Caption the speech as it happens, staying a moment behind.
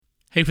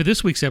Hey, for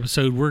this week's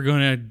episode, we're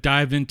going to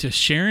dive into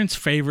Sharon's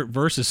favorite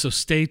verses, so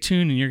stay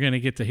tuned and you're going to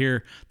get to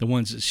hear the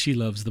ones that she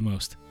loves the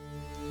most.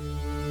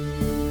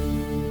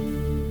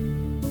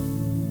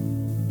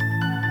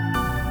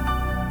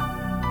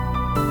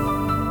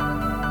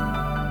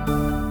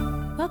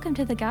 Welcome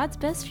to the God's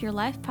Best for Your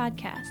Life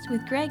podcast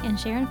with Greg and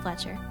Sharon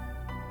Fletcher.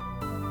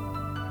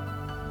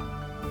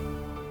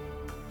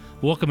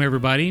 Welcome,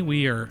 everybody.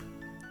 We are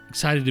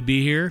excited to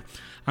be here.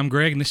 I'm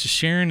Greg, and this is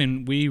Sharon,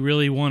 and we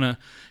really want to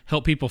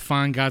help people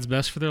find God's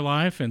best for their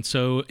life. And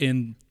so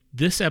in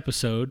this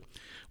episode,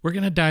 we're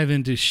going to dive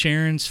into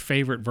Sharon's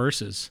favorite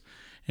verses.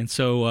 And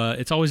so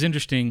it's always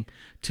interesting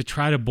to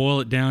try to boil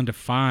it down to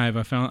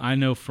 5. I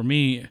know for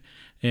me,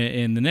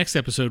 in the next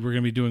episode, we're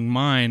going to be doing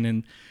mine.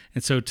 And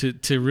so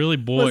to really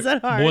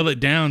boil it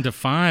down to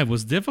 5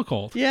 was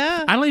difficult.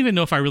 Yeah. I don't even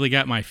know if I really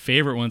got my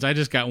favorite ones. I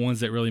just got ones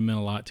that really meant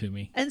a lot to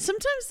me. And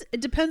sometimes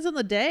it depends on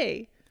the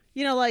day,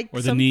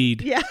 or the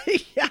need. Yeah,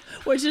 yeah,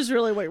 which is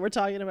really what we're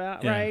talking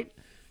about, right?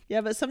 Yeah,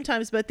 but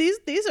sometimes,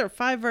 these are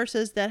 5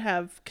 verses that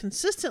have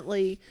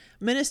consistently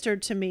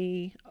ministered to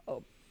me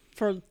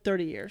for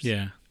 30 years.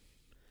 Yeah.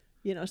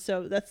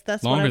 So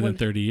that's longer than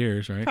 30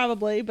 years, right?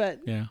 Probably, but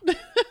yeah.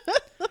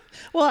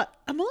 Well,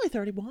 I'm only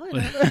 31.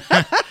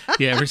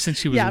 Yeah, ever since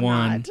she was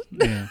 1.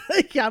 Yeah.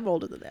 Yeah, I'm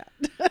older than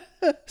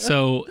that.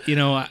 So,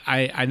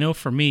 I know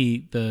for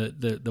me,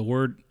 the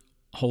word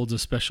holds a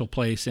special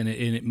place, and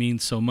it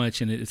means so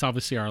much, and it's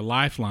obviously our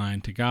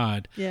lifeline to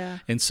God. Yeah.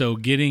 And so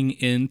getting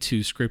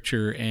into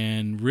Scripture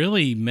and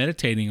really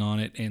meditating on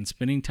it and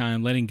spending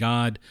time letting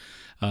God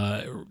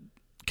kind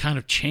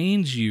of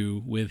change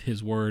you with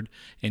His Word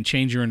and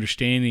change your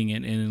understanding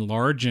and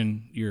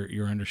enlargen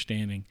your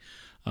understanding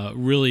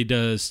really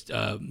does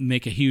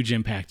make a huge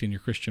impact in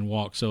your Christian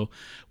walk. So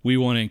we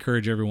want to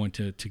encourage everyone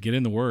to get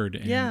in the Word.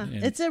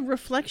 And it's a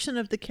reflection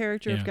of the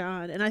character of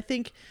God. And I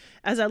think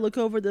as I look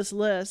over this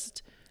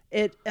list,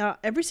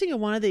 every single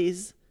one of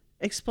these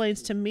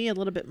explains to me a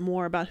little bit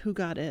more about who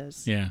God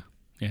is. Yeah,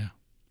 yeah.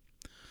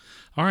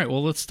 All right,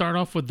 well, let's start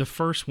off with the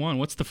first one.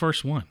 What's the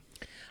first one?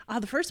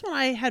 The first one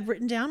I had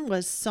written down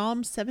was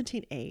Psalm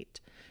 17:8.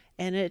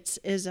 And it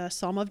is a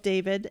Psalm of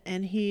David,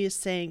 and he is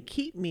saying,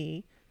 "Keep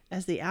me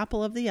as the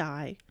apple of the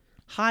eye,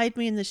 hide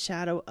me in the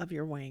shadow of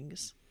your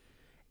wings."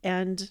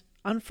 And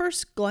on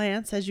first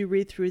glance, as you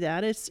read through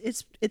that,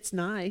 it's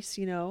nice,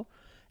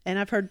 and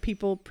I've heard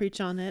people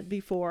preach on it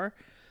before,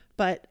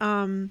 but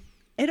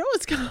it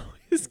always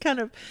kind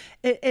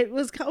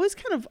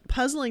of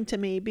puzzling to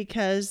me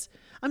because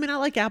I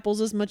like apples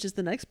as much as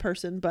the next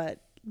person,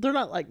 but they're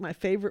not like my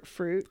favorite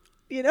fruit.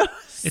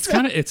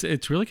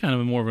 It's really kind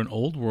of more of an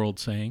old world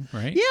saying,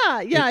 right? Yeah,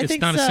 I think so.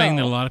 It's not a saying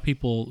that a lot of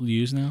people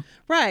use now.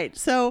 Right.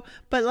 So,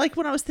 but like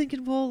when I was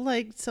thinking, well,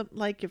 like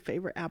your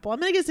favorite apple.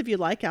 I guess if you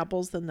like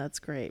apples, then that's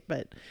great.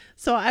 But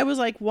so I was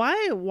like, why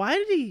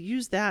did he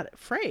use that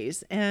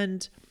phrase?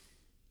 And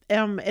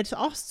it's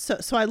also,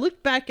 so I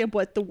looked back at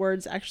what the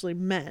words actually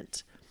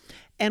meant.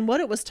 And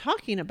what it was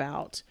talking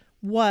about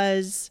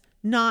was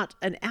not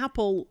an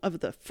apple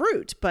of the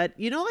fruit, but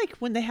like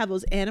when they have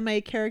those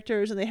anime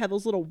characters and they have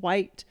those little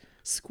white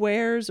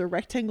squares or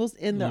rectangles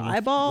in their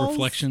eyeballs.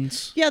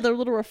 Reflections. Yeah, they're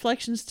little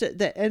reflections to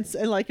that, and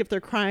like if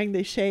they're crying,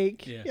 they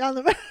shake. Yeah. On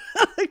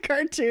the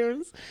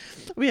cartoons.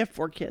 We have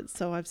 4 kids,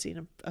 so I've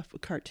seen a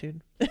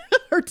cartoon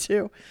or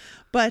 2.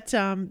 But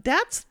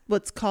that's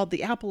what's called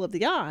the apple of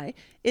the eye.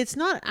 It's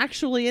not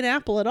actually an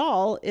apple at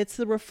all. It's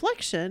the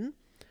reflection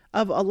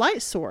of a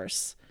light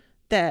source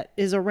that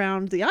is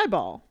around the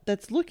eyeball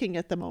that's looking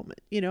at the moment,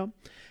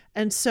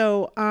 And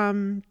so,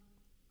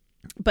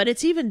 but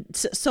it's even,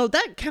 so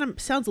that kind of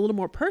sounds a little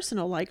more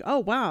personal, like, oh,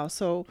 wow.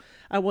 So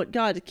I want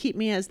God to keep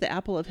me as the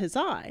apple of His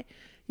eye,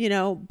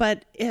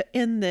 but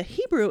in the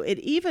Hebrew, it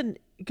even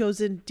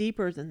goes in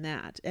deeper than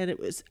that. And it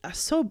was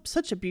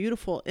such a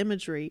beautiful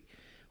imagery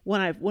when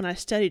I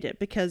studied it,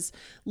 because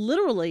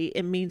literally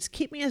it means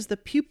keep me as the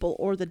pupil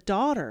or the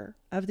daughter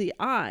of the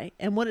eye.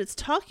 And what it's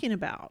talking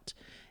about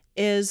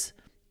is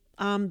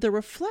the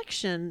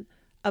reflection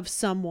of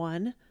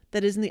someone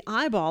that is in the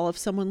eyeball of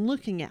someone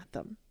looking at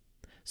them.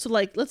 So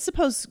like, let's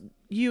suppose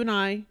you and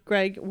I,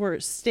 Greg, were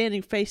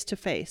standing face to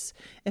face.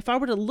 If I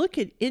were to look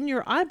in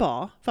your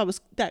eyeball, if I was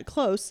that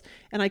close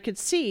and I could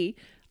see,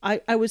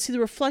 I would see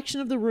the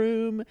reflection of the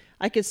room.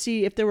 I could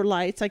see if there were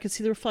lights, I could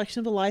see the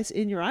reflection of the lights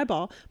in your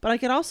eyeball, but I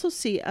could also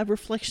see a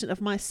reflection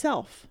of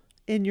myself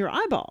in your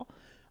eyeball.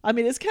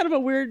 It's kind of a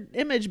weird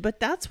image, but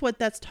that's what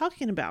that's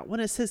talking about when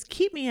it says,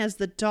 keep me as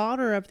the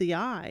daughter of the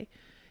eye.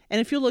 And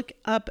if you look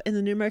up in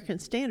the New American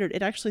Standard,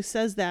 it actually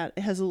says that.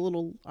 It has a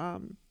little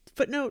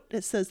footnote.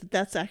 It says that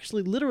that's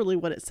actually literally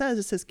what it says.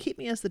 It says, keep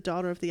me as the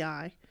daughter of the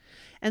eye.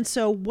 And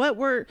so what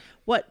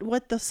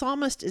the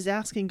psalmist is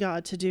asking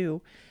God to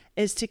do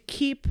is to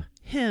keep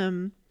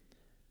him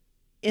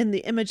in the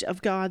image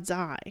of God's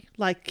eye,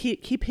 like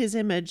keep his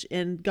image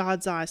in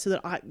God's eye, so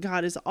that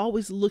God is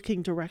always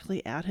looking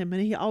directly at him,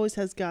 and he always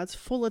has God's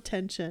full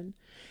attention.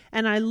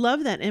 And I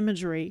love that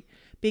imagery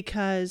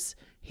because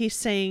he's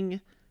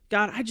saying,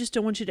 God, I just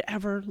don't want you to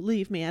ever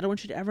leave me. I don't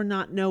want you to ever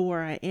not know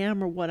where I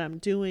am or what I'm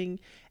doing.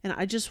 And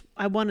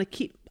I want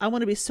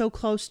to be so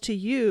close to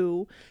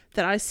you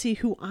that I see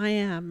who I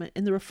am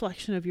in the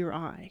reflection of your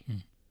eye.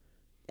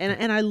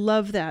 And I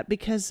love that,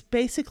 because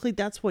basically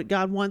that's what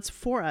God wants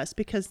for us.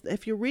 Because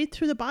if you read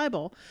through the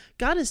Bible,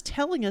 God is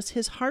telling us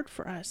his heart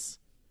for us.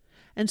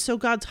 And so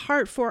God's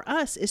heart for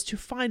us is to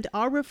find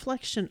our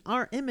reflection,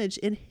 our image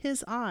in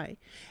his eye.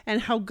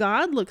 And how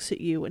God looks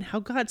at you and how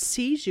God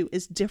sees you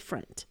is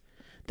different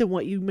than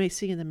what you may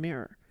see in the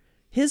mirror.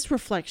 His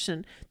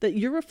reflection, that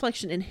your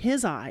reflection in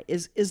his eye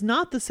is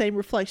not the same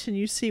reflection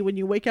you see when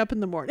you wake up in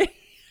the morning.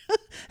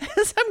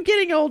 As I'm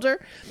getting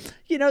older,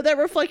 that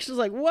reflection is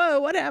like, whoa,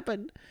 what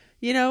happened?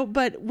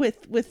 But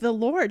with the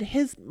Lord,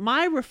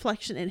 my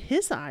reflection in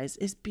his eyes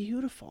is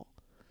beautiful.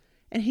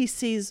 And he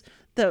sees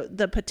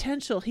the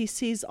potential. He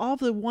sees all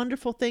the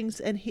wonderful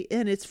things, and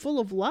it's full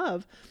of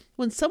love.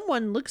 When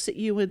someone looks at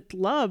you with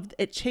love,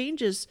 it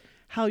changes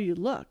how you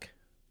look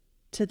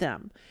to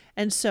them.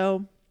 And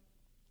so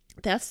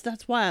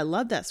that's why I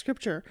love that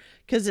scripture,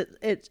 because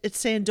it's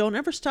saying, don't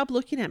ever stop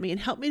looking at me and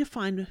help me to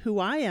find who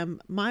I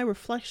am, my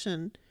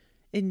reflection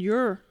in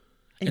your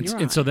eye.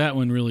 And so that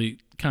one really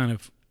kind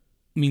of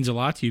means a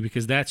lot to you,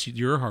 because that's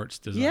your heart's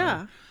desire.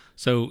 Yeah.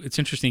 So it's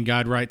interesting.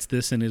 God writes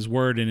this in his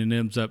word, and it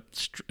ends up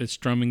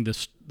strumming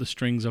the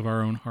strings of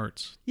our own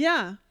hearts.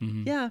 Yeah.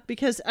 Mm-hmm. Yeah.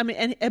 Because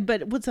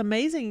but what's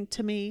amazing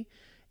to me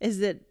is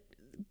that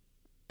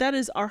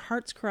is our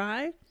heart's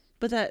cry,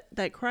 but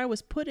that cry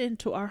was put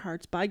into our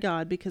hearts by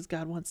God because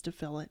God wants to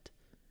fill it.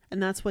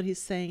 And that's what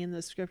he's saying in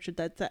the scripture,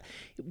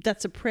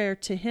 that's a prayer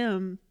to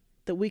him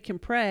that we can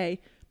pray,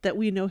 that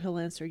we know he'll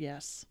answer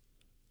yes.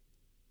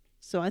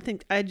 So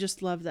I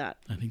just love that.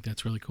 I think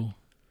that's really cool.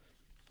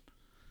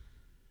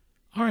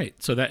 All right,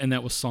 so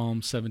that was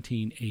Psalm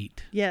 17:8.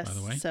 Yes, by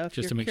the way, so if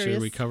just to you're make curious,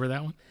 sure we cover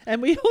that one.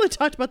 And we only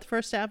talked about the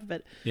first half of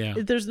it. Yeah,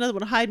 there's another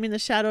one, "Hide Me in the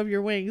Shadow of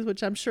Your Wings,"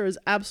 which I'm sure is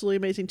absolutely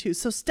amazing too.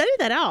 So study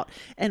that out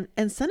and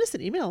send us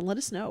an email and let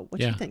us know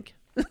what you think.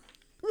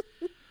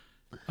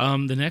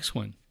 The next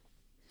one.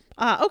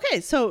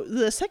 Okay, so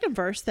the second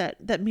verse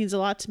that means a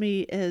lot to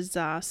me is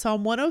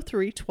Psalm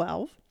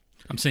 103:12.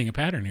 I'm seeing a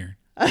pattern here.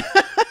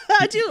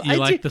 I do. You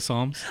like the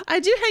Psalms? I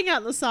do hang out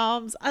in the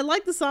Psalms. I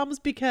like the Psalms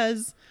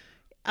because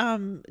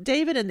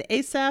David and the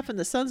Asaph and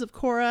the sons of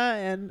Korah,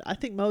 and I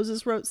think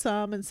Moses wrote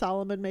some, and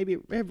Solomon maybe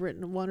have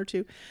written one or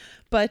two,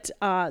 but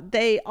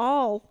they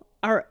all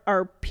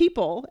are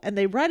people, and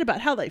they write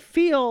about how they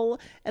feel,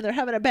 and they're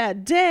having a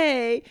bad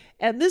day,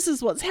 and this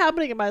is what's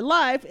happening in my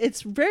life.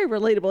 It's very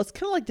relatable. It's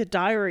kind of like the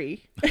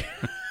diary.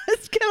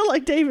 It's kind of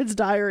like David's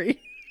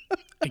diary.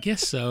 I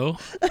guess so.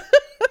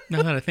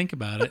 Now that I think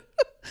about it.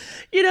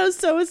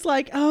 So it's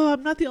like, oh,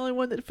 I'm not the only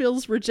one that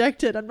feels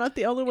rejected. I'm not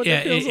the only one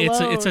that feels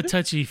alone. It's a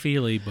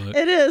touchy-feely book.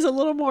 It is a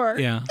little more.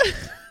 Yeah.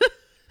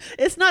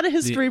 It's not a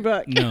history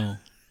book. No.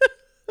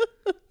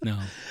 No.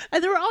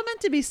 And they were all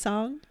meant to be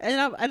sung. And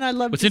I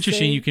love What's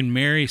interesting, you can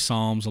marry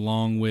Psalms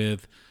along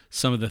with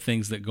some of the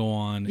things that go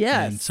on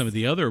in some of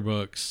the other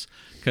books,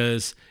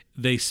 because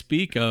they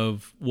speak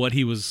of what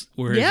he was,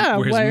 where he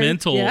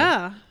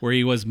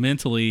was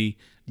mentally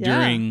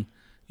during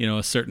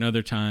a certain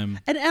other time.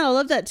 And I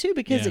love that too,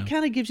 because it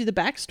kind of gives you the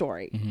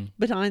backstory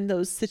behind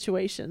those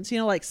situations.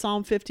 Like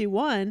Psalm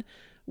 51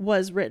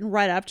 was written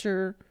right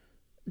after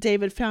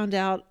David found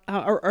out,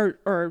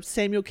 or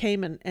Samuel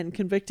came and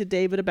convicted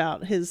David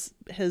about his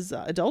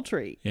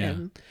adultery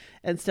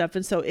and stuff.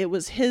 And so it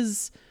was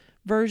his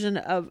version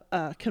of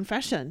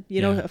confession,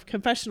 of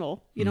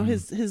confessional,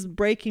 his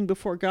breaking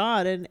before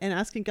God and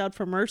asking God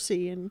for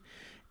mercy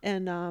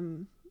and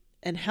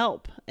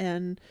help,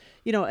 and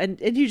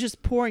he's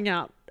just pouring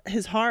out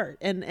his heart.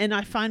 And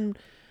I find,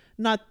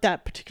 not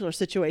that particular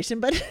situation,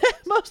 but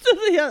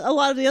a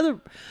lot of the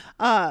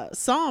other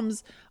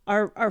Psalms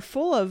are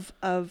full of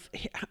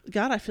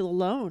God, I feel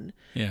alone.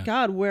 Yeah.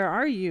 God, where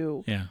are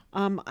you? Yeah.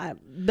 My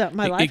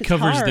life it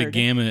covers is hard. the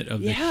gamut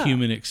of the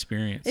human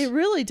experience. It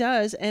really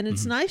does, and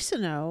it's nice to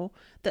know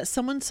that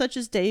someone such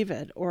as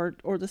David, or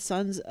the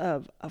sons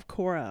of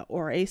Korah,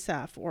 or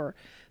Asaph, or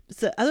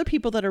the other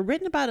people that are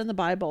written about in the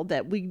Bible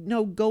that we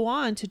know go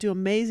on to do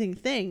amazing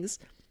things,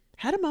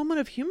 had a moment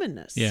of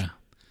humanness. Yeah.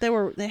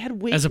 They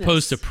had weakness. As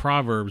opposed to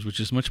Proverbs, which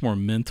is much more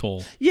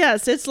mental.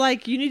 Yes, it's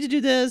like, you need to do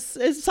this.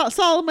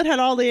 Solomon had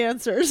all the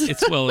answers. And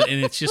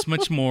it's just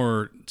much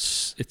more.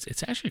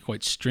 It's actually a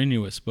quite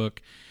strenuous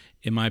book,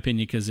 in my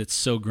opinion, because it's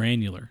so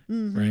granular,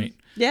 right?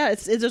 Yeah,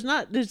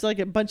 there's like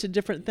a bunch of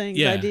different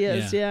things,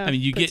 ideas. Yeah, I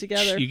mean, you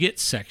get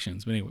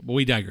sections, but anyway. But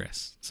we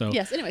digress. So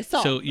yes, anyway.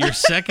 So your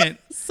second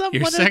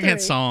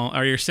Psalm,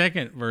 or your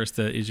second verse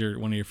that is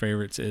one of your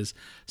favorites is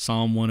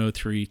Psalm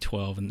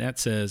 103:12, and that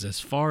says, "As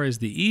far as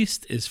the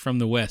east is from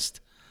the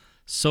west,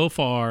 so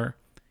far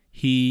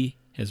He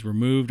has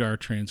removed our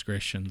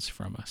transgressions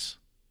from us."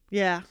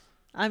 Yeah,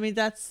 I mean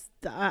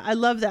I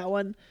love that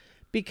one,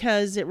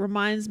 because it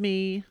reminds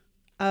me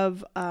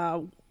of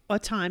a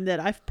time that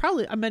I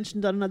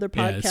mentioned on another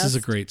podcast. Yeah, this is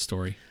a great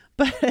story.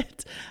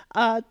 But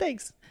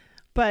thanks.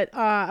 But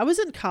I was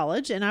in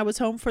college and I was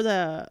home for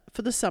the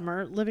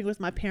summer, living with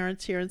my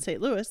parents here in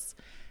St. Louis.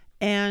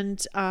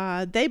 And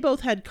they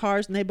both had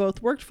cars and they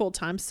both worked full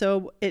time.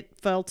 So it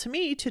fell to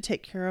me to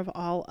take care of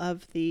all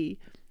of the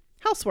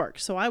housework.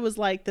 So I was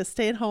like the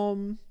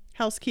stay-at-home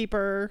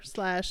housekeeper /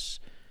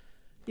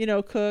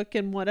 cook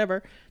and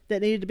whatever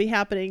that needed to be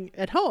happening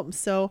at home.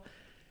 So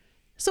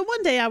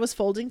one day I was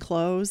folding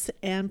clothes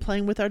and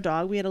playing with our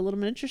dog. We had a little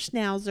miniature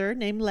schnauzer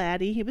named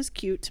Laddie. He was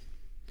cute.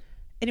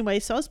 Anyway,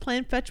 so I was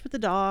playing fetch with the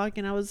dog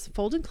and I was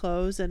folding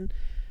clothes and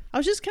I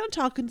was just kind of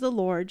talking to the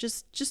Lord,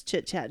 just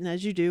chit-chatting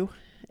as you do.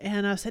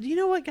 And I said, you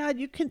know what, God,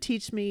 you can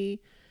teach me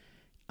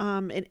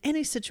in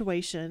any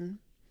situation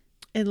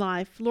in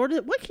life. Lord,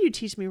 what can you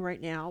teach me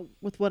right now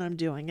with what I'm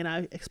doing? And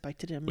I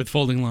expected him. With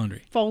folding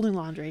laundry. Folding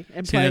laundry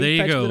and See, now, playing there you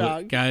fetch go, with the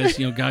dog. guys.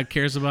 God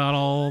cares about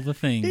all the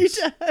things. He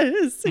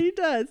does. He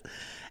does.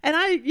 And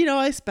I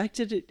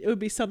expected it would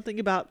be something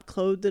about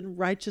clothed in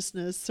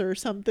righteousness or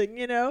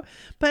something,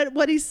 But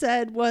what he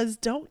said was,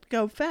 don't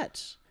go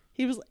fetch.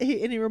 He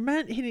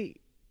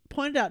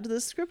pointed out to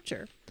the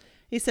scripture.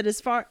 He said, as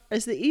far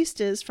as the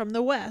east is from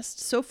the west,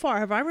 so far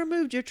have I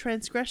removed your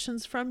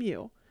transgressions from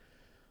you.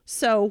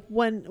 So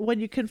when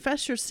you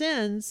confess your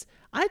sins,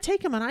 I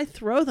take them and I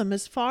throw them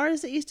as far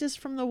as the east is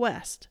from the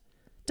west.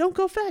 Don't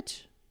go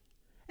fetch.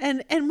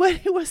 And what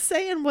he was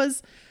saying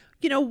was,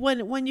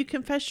 when you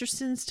confess your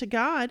sins to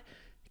God,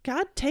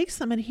 God takes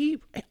them and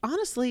he,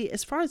 honestly,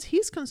 as far as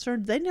he's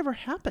concerned, they never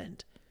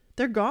happened.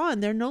 They're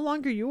gone. They're no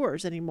longer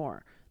yours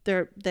anymore.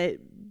 They're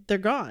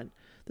gone.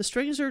 The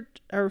strings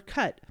are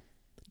cut.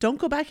 Don't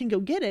go back and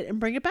go get it and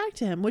bring it back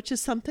to him, which is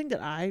something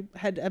that I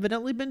had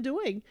evidently been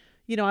doing.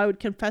 I would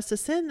confess a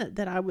sin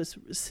that I was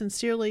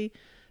sincerely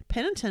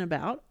penitent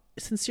about,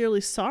 sincerely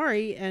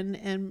sorry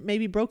and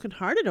maybe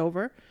brokenhearted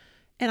over.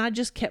 And I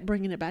just kept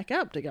bringing it back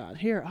up to God.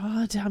 Here,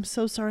 I'm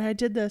so sorry I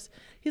did this.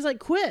 He's like,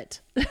 quit.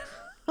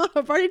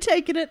 I've already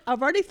taken it.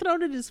 I've already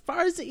thrown it as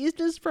far as the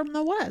east is from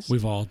the west.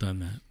 We've all done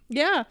that.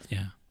 Yeah.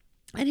 Yeah.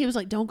 And he was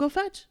like, don't go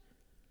fetch.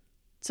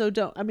 So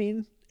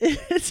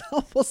it's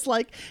almost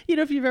like,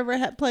 if you've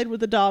ever played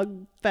with a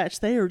dog fetch,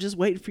 they are just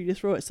waiting for you to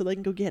throw it so they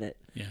can go get it.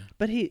 Yeah.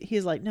 But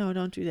he's like, no,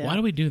 don't do that. Why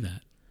do we do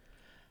that?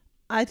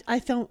 I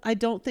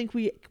don't think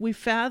we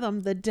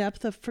fathom the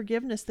depth of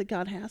forgiveness that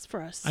God has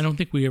for us. I don't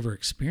think we ever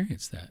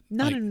experienced that.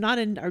 Not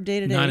in our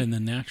day-to-day. Not in the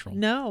natural.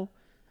 No.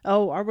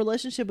 Oh, our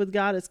relationship with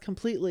God is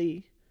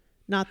completely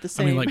not the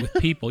same. I mean, like with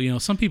people,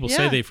 some people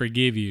say Yeah. they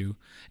forgive you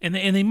and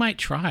they might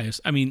try.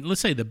 I mean, let's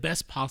say the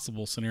best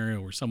possible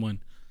scenario where someone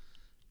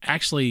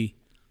actually,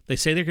 they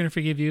say they're going to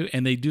forgive you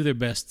and they do their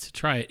best to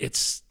try it. It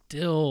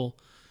still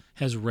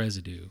has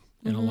residue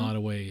in a lot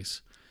of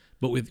ways.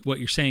 But with what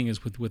you're saying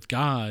is with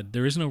God,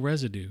 there is no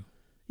residue.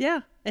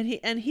 Yeah. And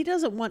he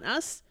doesn't want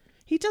us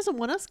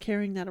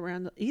carrying that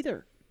around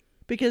either.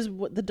 Because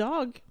what the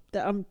dog,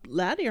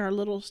 Laddie, our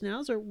little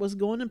schnauzer, was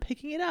going and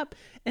picking it up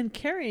and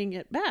carrying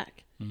it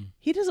back.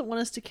 He doesn't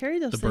want us to carry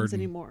those things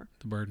anymore.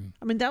 The burden.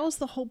 I mean, that was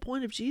the whole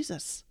point of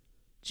Jesus.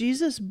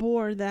 Jesus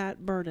bore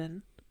that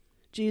burden.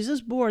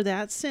 Jesus bore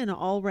that sin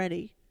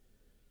already.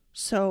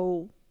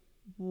 So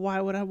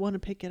why would I want to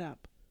pick it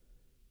up?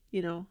 He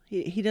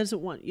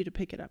doesn't want you to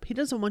pick it up. He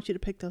doesn't want you to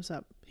pick those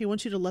up. He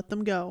wants you to let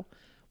them go.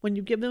 When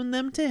you give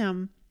them to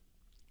him,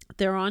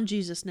 they're on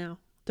Jesus now.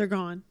 They're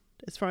gone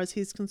as far as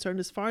he's concerned,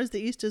 as far as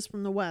the east is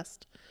from the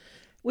west,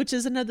 which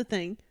is another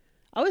thing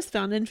I always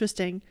found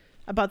interesting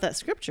about that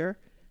scripture.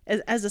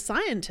 As a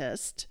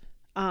scientist,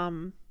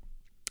 I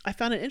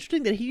found it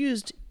interesting that he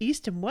used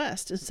east and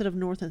west instead of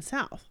north and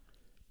south,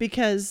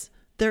 because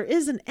there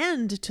is an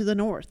end to the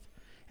north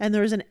and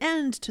there is an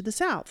end to the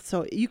south.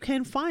 So you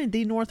can find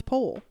the North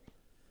Pole.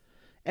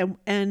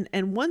 And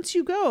once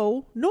you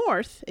go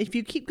north, if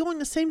you keep going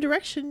the same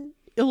direction,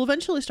 it'll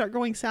eventually start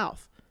going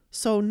south.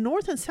 So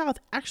north and south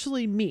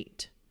actually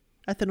meet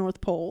at the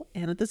North Pole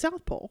and at the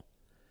South Pole.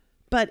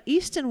 But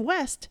east and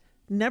west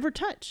never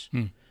touch.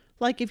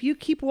 Like if you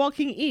keep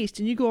walking east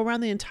and you go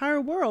around the entire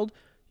world,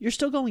 you're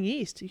still going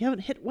east. You haven't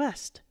hit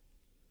west.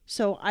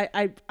 So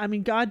I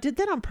mean, God did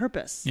that on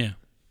purpose. Yeah.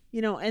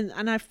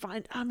 And I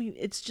find,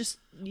 it's just.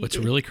 What's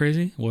really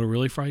crazy, what'll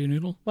really fry your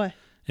noodle? What?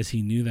 Is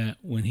he knew that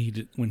when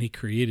he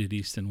created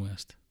East and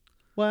West.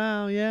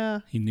 Wow, yeah.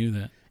 He knew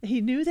that.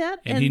 He knew that?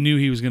 And he knew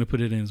he was going to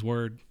put it in his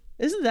word.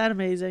 Isn't that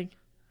amazing?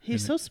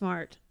 He's so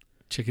smart.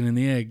 Chicken and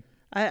the egg.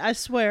 I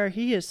swear,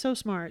 he is so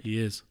smart. He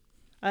is.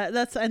 I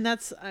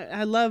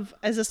love,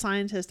 as a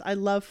scientist, I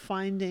love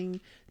finding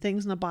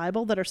things in the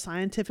Bible that are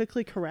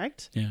scientifically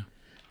correct. Yeah.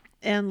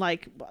 And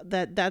like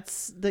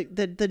that's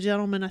the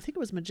gentleman, I think it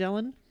was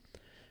Magellan.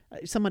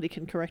 Somebody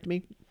can correct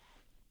me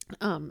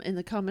in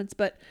the comments,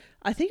 but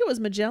I think it was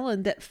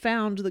Magellan that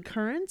found the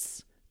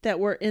currents that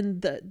were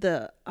in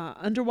the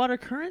underwater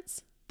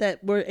currents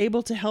that were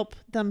able to help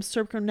them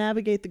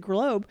circumnavigate the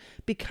globe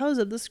because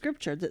of the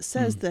scripture that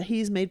says that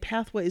he's made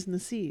pathways in the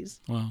seas.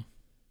 Wow.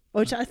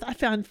 Which I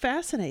found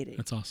fascinating.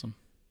 That's awesome.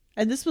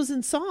 And this was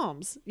in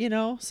Psalms,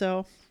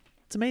 so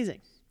it's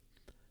amazing.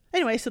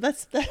 Anyway, so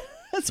that's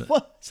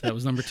what. So that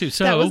was number 2.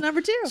 So that was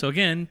number 2. So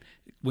again,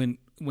 when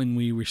when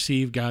we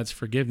receive God's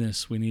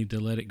forgiveness, we need to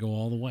let it go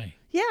all the way.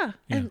 Yeah.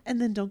 Yeah.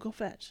 And then don't go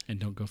fetch. And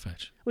don't go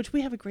fetch. Which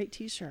we have a great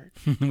T-shirt.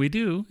 We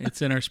do.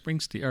 It's in our our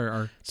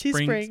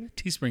Teespring.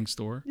 Teespring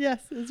store.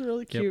 Yes, it's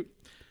really cute.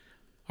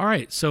 All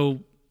right, so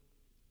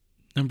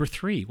number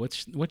 3.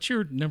 What's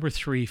your number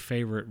 3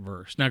 favorite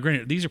verse? Now,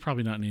 granted, these are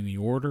probably not in any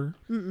order,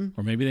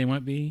 or maybe they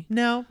might be.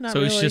 No, not so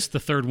really. So it's just the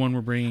third one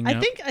we're bringing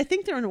up? I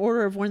think they're in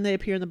order of when they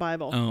appear in the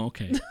Bible. Oh,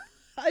 okay.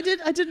 I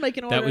did make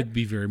an order. That would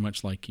be very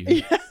much like you.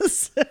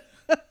 Yes.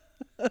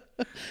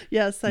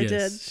 Yes, I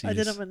Yes, did. I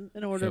did them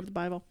in order of the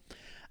Bible.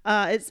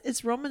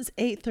 It's Romans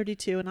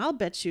 8:32, and I'll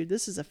bet you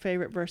this is a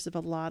favorite verse of a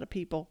lot of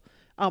people.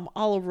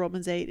 All of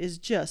Romans 8 is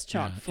just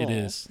chock full. It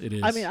is. It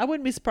is. I mean, I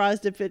wouldn't be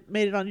surprised if it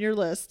made it on your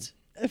list.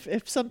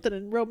 If something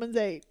in Romans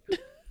 8.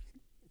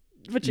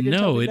 But you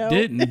no, it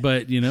didn't.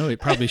 But it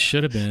probably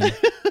should have been.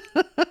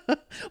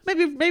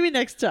 maybe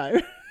next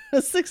time.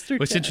 6 through 10.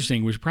 What's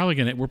interesting? We're probably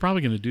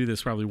gonna do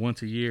this probably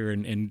once a year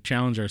and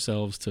challenge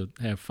ourselves to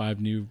have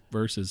 5 new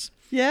verses.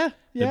 Yeah.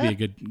 That'd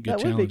be a good that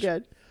challenge. Would be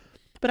good.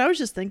 But I was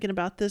just thinking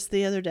about this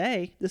the other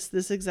day.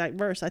 This exact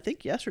verse. I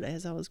think yesterday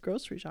as I was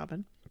grocery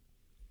shopping.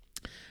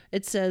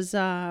 It says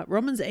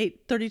Romans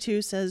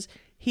 8:32 says,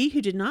 "He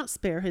who did not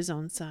spare his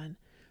own son,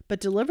 but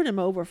delivered him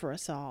over for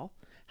us all,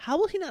 how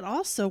will he not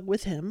also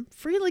with him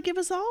freely give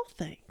us all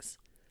things?"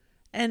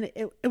 And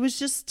it was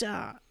just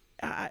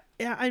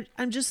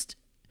I'm just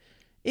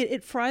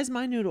it fries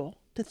my noodle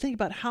to think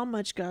about how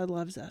much God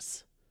loves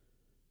us.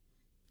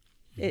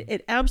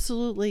 It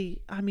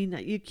absolutely, I mean,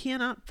 you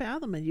cannot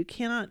fathom it. You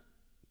cannot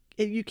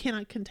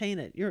contain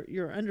it.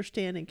 Your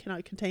understanding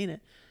cannot contain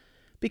it.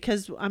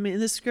 Because, I mean, in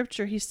this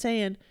scripture, he's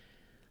saying,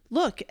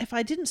 look, if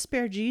I didn't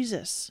spare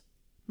Jesus,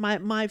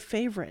 my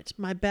favorite,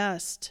 my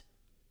best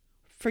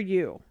for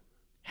you,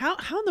 how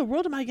in the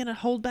world am I going to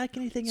hold back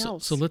anything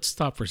else? So let's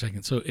stop for a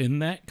second. So in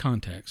that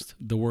context,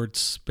 the word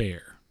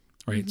spare,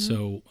 right?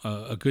 So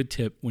a good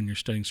tip when you're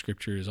studying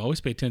scripture is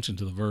always pay attention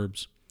to the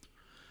verbs.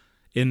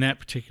 In that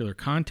particular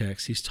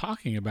context, he's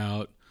talking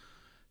about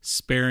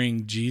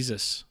sparing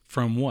Jesus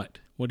from what?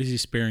 What is he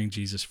sparing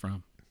Jesus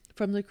from?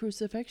 From the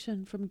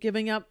crucifixion, from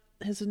giving up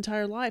his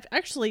entire life.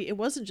 Actually, it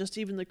wasn't just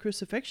even the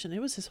crucifixion.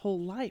 It was his whole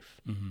life.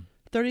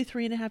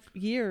 33 and a half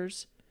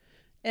years.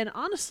 And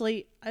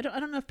honestly, I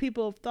don't know if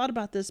people have thought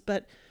about this,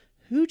 but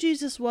who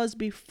Jesus was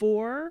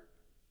before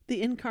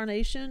the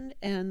incarnation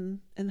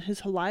and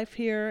his whole life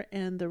here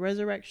and the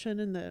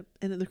resurrection and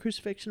the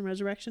crucifixion and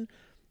resurrection,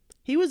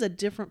 he was a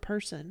different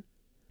person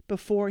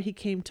before he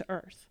came to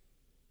earth.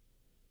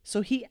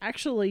 So he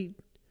actually,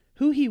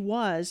 who he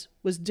was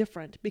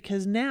different,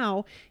 because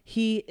now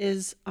he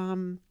is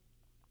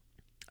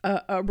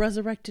a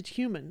resurrected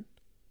human.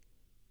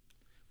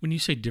 When you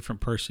say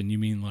different person, you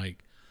mean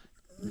like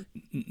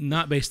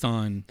not based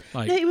on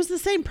like... Yeah, he was the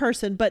same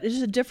person, but it's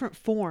just a different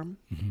form.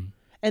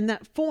 And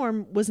that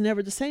form was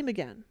never the same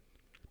again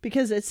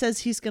because it says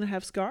he's going to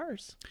have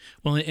scars.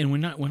 Well, and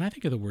when I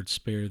think of the word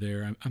spare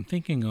there, I'm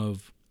thinking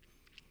of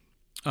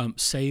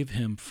save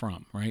him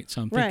from, right?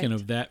 So I'm thinking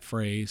of that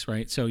phrase,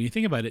 right? So you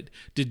think about it.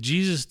 Did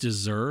Jesus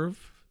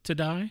deserve to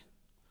die?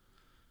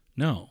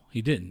 No,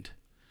 he didn't.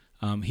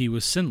 He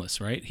was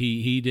sinless, right?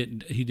 He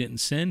didn't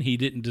sin. He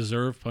didn't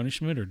deserve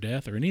punishment or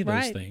death or any of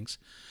those things.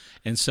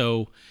 And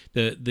so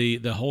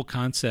the whole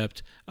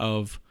concept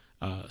of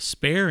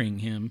sparing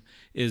him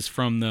is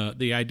from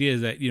the idea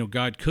that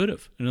God could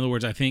have. In other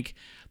words, I think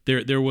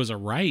there was a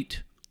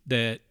right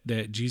that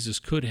Jesus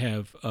could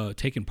have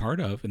taken part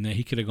of, and that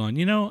he could have gone,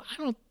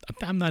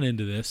 I'm not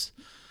into this.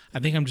 I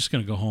think I'm just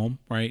going to go home,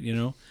 right?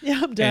 Yeah,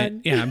 I'm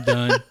done. I'm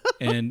done.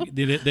 And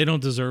they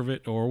don't deserve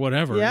it or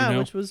whatever. Yeah,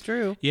 which was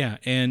true. Yeah,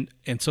 and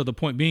so the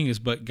point being is,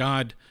 but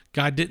God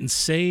didn't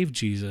save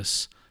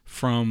Jesus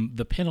from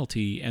the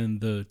penalty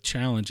and the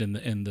challenge and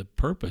the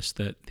purpose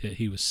that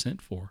he was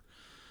sent for.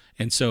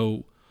 And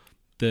so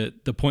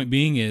the point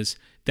being is,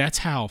 that's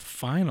how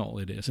final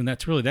it is, and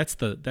that's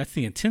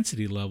the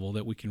intensity level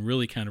that we can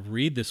really kind of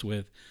read this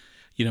with,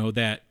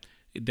 that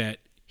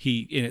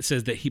he, and it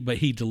says that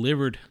he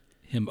delivered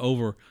him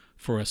over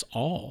for us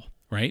all,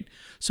 right?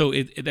 So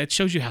that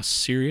shows you how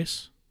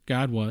serious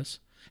God was,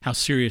 how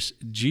serious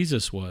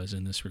Jesus was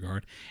in this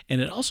regard,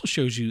 and it also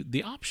shows you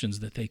the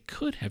options that they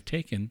could have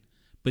taken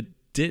but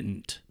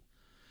didn't.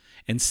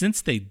 And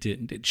since they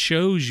didn't, it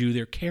shows you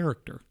their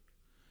character.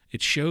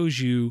 It shows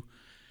you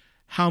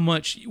how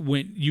much,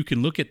 when you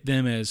can look at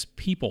them as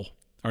people,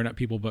 or not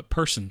people, but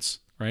persons,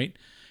 right?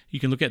 You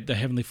can look at the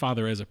Heavenly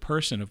Father as a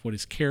person, of what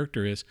his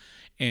character is,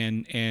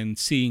 and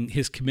seeing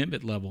his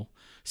commitment level,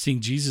 seeing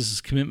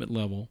Jesus' commitment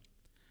level,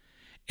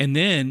 and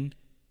then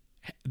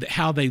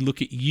how they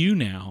look at you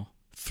now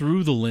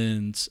through the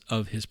lens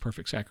of his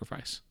perfect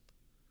sacrifice,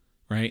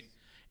 right?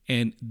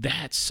 And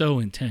that's so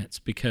intense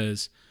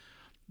because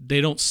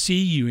they don't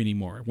see you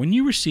anymore. When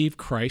you receive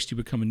Christ, you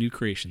become a new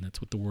creation.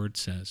 That's what the word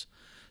says.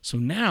 So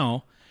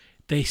now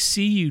they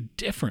see you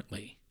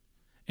differently.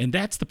 And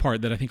that's the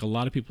part that I think a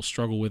lot of people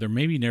struggle with, or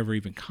maybe never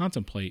even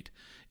contemplate,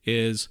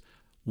 is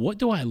what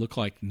do I look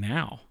like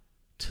now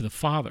to the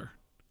Father?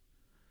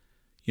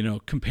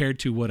 compared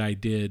to what I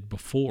did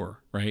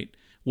before, right?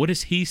 What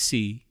does he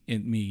see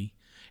in me?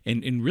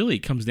 And really it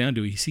comes down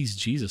to he sees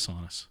Jesus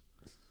on us,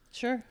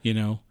 Sure.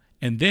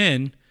 And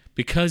then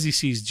because he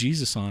sees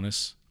Jesus on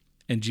us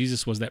and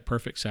Jesus was that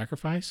perfect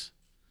sacrifice,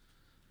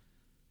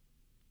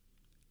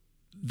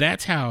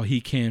 that's how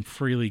he can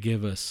freely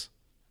give us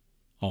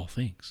all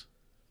things.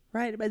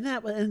 Right. But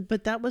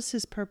that was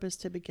his purpose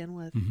to begin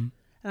with. Mm-hmm.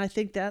 And I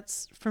think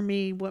that's, for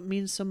me, what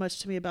means so much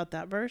to me about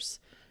that verse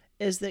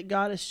is that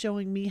God is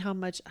showing me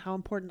how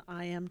important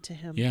I am to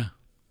him. Yeah.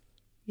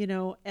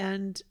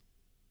 And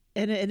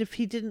if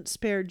he didn't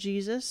spare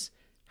Jesus,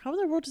 how in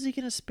the world is he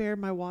going to spare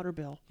my water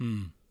bill?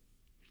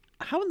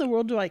 How in the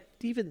world do I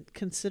even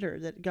consider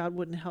that God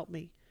wouldn't help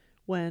me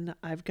when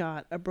I've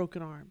got a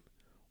broken arm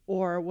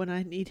or when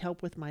I need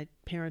help with my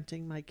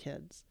parenting my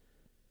kids?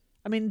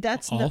 I mean,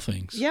 that's all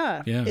things.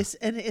 Yeah. Yeah.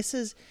 It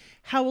says,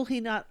 how will he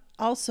not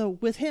also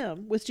with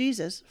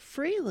Jesus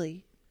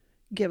freely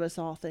give us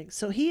all things?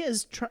 So he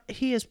is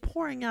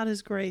pouring out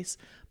his grace,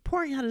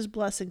 pouring out his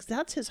blessings.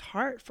 That's his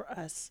heart for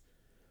us.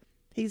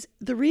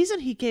 The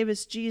reason he gave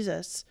us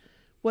Jesus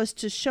was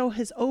to show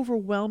his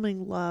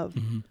overwhelming love,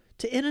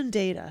 to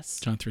inundate us.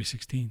 John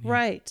 3:16. Yeah.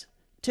 Right.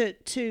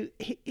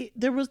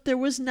 There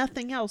was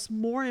nothing else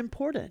more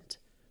important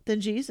than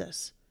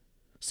Jesus.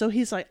 So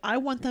he's like, I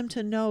want them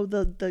to know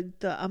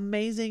the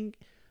amazing,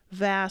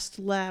 vast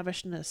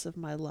lavishness of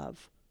my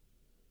love.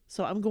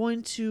 So I'm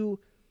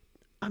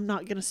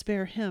not going to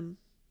spare him,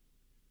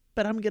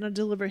 but I'm going to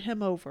deliver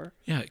him over.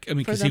 Yeah, I mean,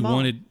 because he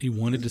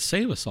wanted to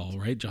save us all,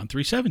 right? John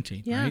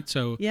 3:17, Yeah. right?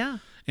 So Yeah.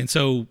 And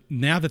so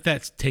now that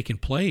that's taken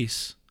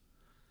place,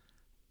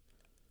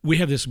 we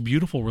have this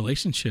beautiful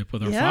relationship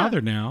with our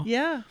Father now.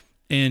 Yeah.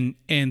 And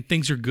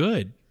things are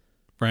good,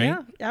 right?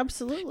 Yeah,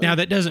 absolutely. Now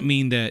that doesn't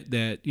mean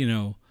that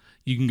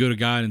you can go to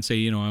God and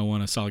say, I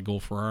want a solid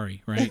gold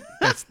Ferrari, right?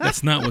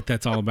 That's not what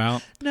that's all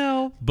about.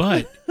 No.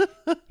 But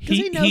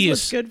he knows he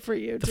what's is good for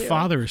you, the too.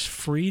 Father is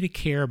free to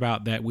care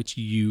about that which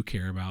you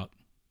care about.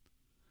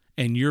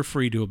 And you're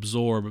free to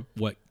absorb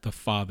what the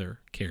Father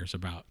cares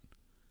about.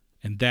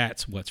 And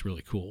that's what's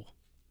really cool.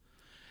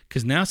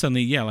 Because now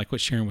suddenly, like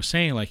what Sharon was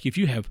saying, like if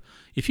you have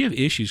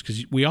issues,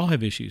 because we all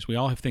have issues, we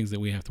all have things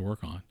that we have to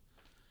work on.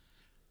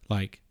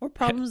 Like or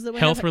problems that we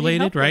health need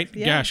related, help right? with.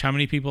 Yeah. Gosh, how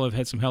many people have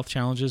had some health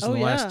challenges in the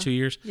last 2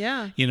 years?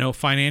 Yeah.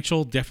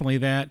 Financial, definitely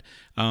that.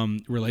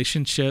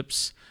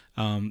 Relationships,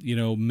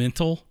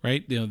 mental,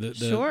 right?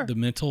 The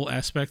mental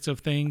aspects of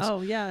things. Oh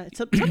yeah.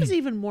 Sometimes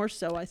even more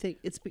so. I think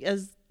it's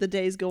because the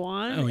days go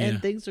on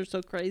and things are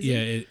so crazy.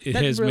 Yeah, it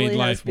that has really made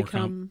life more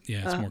become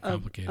it's more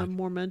complicated. A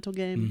more mental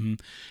game. Mm-hmm.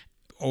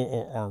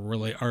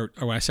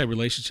 Or I said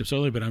relationships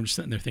earlier, but I'm just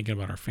sitting there thinking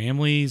about our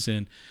families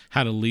and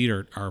how to lead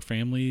our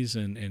families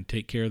and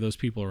take care of those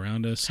people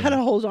around us. How to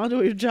hold on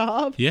to your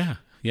job. Yeah.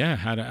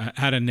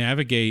 How to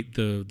navigate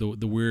the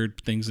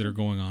weird things that are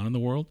going on in the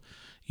world,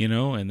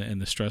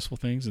 and the stressful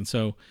things. And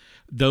so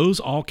those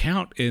all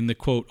count in the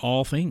quote,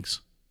 all things.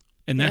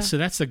 And that's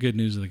the good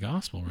news of the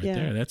gospel right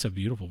there. That's a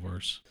beautiful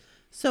verse.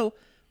 So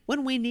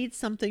when we need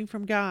something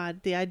from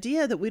God, the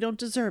idea that we don't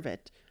deserve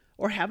it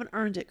or haven't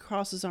earned it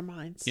crosses our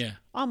minds. Yeah.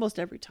 Almost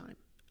every time,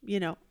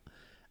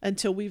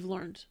 until we've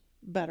learned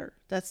better.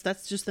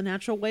 That's just the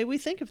natural way we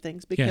think of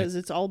things because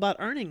it's all about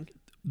earning.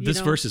 This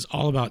verse is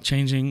all about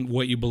changing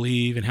what you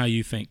believe and how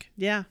you think.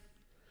 Yeah.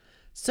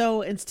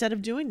 So instead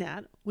of doing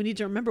that, we need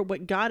to remember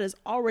what God has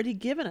already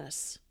given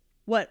us.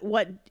 What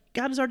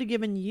God has already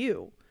given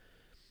you.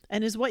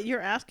 And is what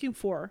you're asking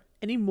for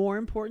any more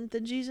important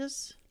than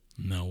Jesus?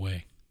 No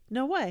way.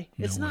 No way.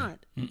 It's way. not.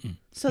 Mm-mm.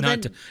 So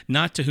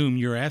not to whom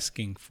you're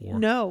asking for.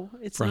 No,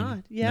 it's not.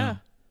 Yeah.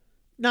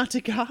 No. Not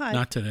to God.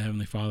 Not to the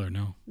Heavenly Father,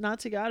 no.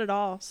 Not to God at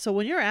all. So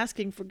when you're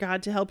asking for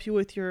God to help you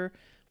with your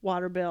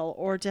water bill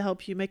or to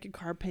help you make a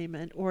car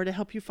payment or to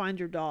help you find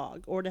your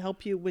dog or to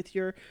help you with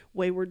your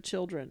wayward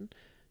children,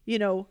 we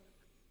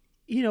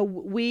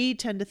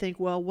tend to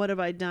think, well, what have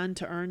I done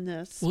to earn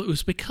this? Well, it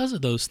was because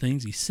of those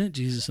things he sent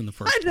Jesus in the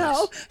first place. I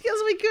know,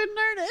 because we couldn't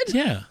earn it.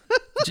 Yeah.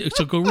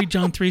 So go read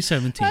John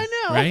 3:17. I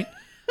know. Right?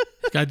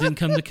 God didn't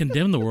come to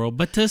condemn the world,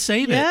 but to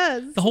save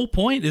Yes. it. The whole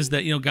point is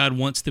that, God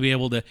wants to be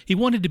able to, he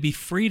wanted to be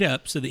freed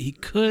up so that he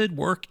could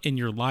work in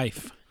your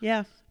life.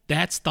 Yeah.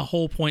 That's the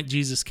whole point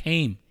Jesus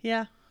came.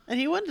 Yeah. And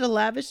he wanted to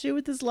lavish you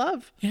with his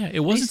love. Yeah.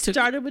 It wasn't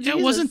started with Jesus.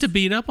 It wasn't to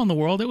beat up on the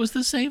world. It was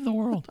to save the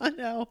world. I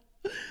know.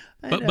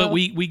 But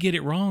we get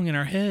it wrong in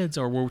our heads,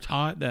 or we're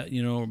taught that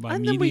by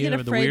and media then we get or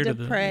the afraid weird to of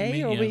the pray,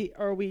 media.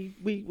 or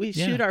we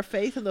shoot our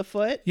faith in the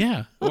foot.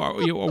 Yeah, or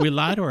we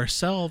lie to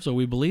ourselves, or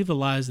we believe the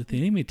lies that the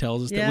enemy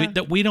tells us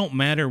that we don't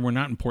matter, we're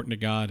not important to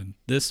God, and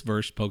this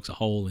verse pokes a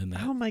hole in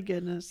that. Oh my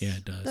goodness! Yeah,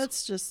 it does.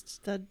 That's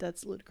just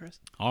that's ludicrous.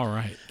 All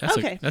right,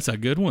 that's a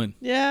good one.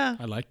 Yeah,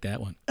 I like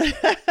that one.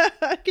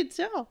 I can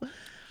tell.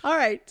 All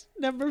right,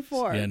 number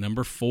 4. Yeah,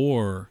 number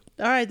 4.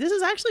 All right, this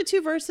is actually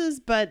 2 verses,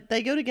 but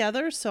they go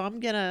together, so I'm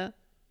gonna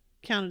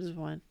count it as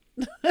one.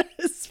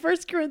 It's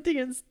 1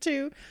 Corinthians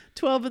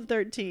 2:12 and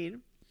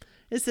 13.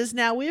 It says,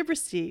 "Now we have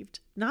received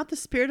not the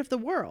spirit of the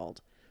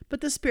world,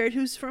 but the Spirit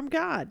who's from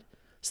God,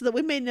 so that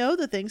we may know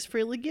the things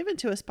freely given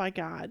to us by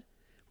God,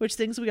 which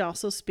things we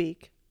also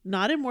speak,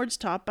 not in words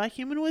taught by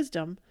human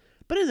wisdom,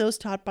 but in those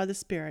taught by the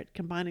Spirit,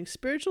 combining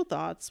spiritual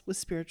thoughts with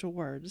spiritual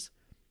words.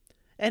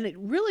 And it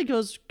really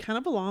goes kind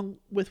of along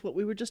with what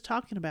we were just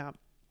talking about.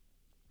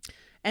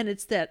 And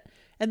it's that,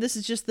 and this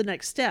is just the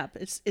next step.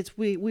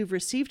 We've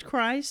received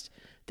Christ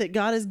that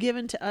God has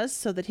given to us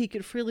so that he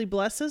could freely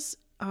bless us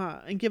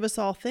and give us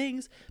all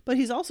things. But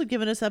he's also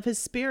given us of his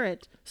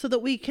Spirit so that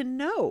we can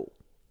know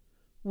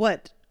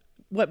what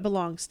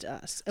belongs to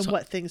us and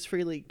what things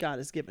freely God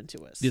has given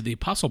to us. The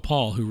Apostle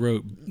Paul, who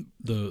wrote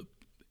the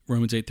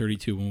Romans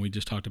 8:32, when we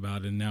just talked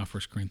about it, and now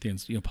 1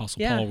 Corinthians,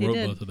 Apostle Paul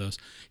wrote both of those.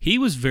 He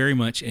was very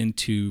much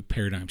into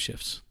paradigm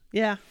shifts.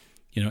 Yeah.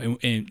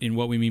 And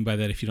what we mean by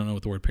that, if you don't know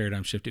what the word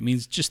paradigm shift, it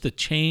means just the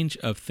change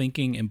of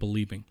thinking and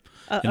believing.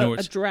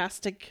 A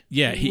drastic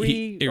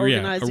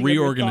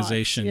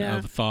reorganization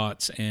of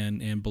thoughts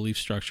and belief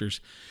structures.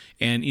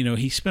 And,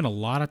 he spent a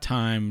lot of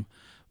time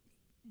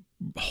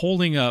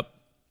holding up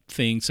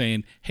things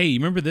saying, hey, you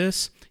remember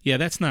this? Yeah,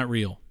 that's not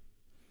real.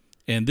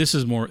 And this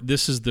is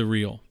the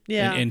real.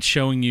 Yeah. And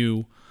showing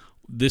you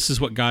this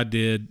is what God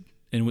did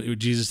and what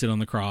Jesus did on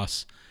the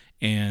cross.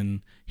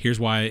 And here's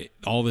why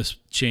all this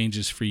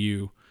changes for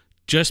you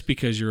just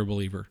because you're a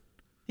believer.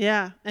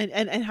 Yeah.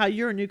 And how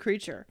you're a new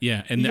creature.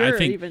 Yeah. And I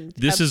think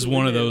this is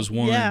one of those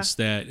ones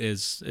that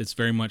it's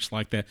very much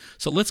like that.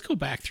 So let's go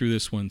back through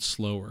this one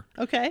slower.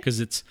 Okay.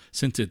 Because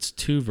since it's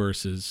 2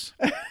 verses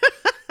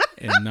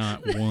and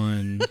not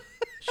one,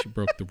 she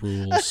broke the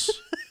rules.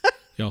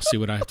 Y'all see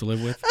what I have to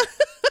live with?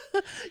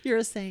 You're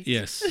a saint.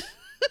 Yes.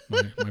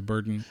 My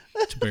burden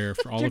to bear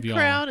for all of y'all. Your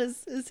crown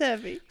is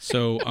heavy.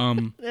 So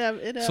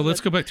so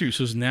let's go back through.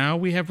 So now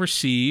we have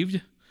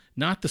received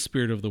not the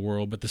spirit of the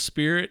world, but the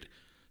Spirit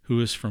who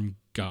is from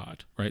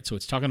God, right? So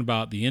it's talking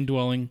about the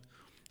indwelling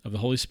of the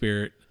Holy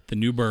Spirit, the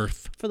new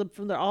birth.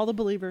 From all the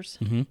believers.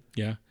 Mm-hmm,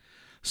 yeah.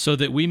 So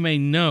that we may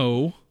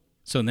know.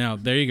 So now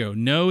there you go.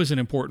 Know is an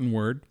important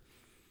word.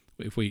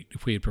 If we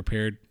had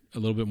prepared a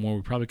little bit more,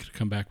 we probably could have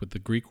come back with the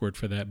Greek word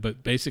for that.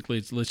 But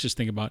basically, let's just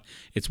think about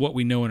it's what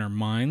we know in our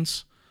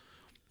minds,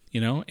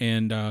 and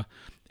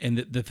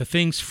the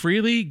things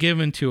freely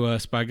given to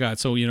us by God.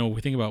 So,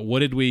 we think about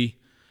we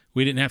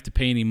didn't have to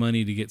pay any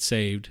money to get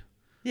saved.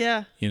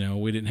 Yeah.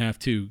 We didn't have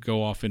to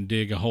go off and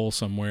dig a hole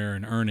somewhere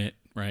and earn it,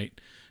 right?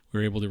 We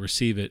were able to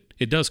receive it.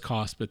 It does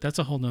cost, but that's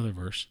a whole nother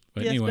verse.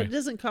 But yes, anyway. but it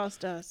doesn't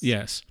cost us.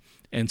 Yes.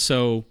 And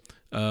so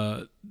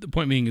the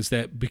point being is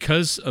that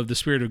because of the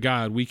Spirit of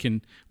God, we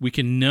can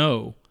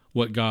know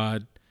what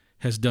God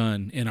has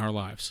done in our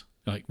lives,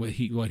 like what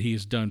he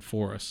has done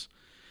for us.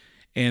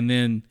 And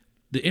then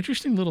the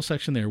interesting little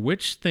section there,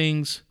 which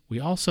things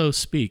we also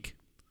speak.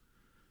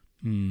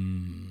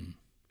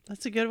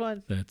 That's a good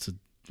one. That's a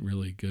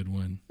really good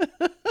one.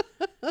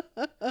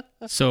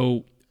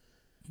 So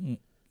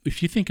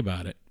if you think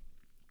about it,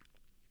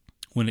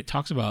 when it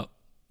talks about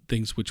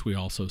things which we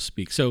also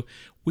speak, so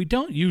we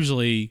don't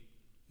usually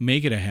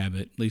make it a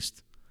habit,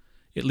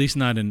 at least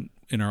not in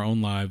our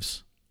own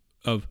lives,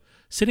 of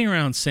sitting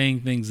around saying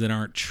things that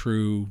aren't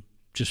true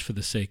just for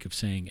the sake of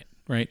saying it,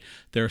 right?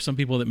 There are some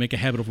people that make a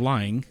habit of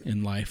lying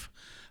in life,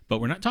 but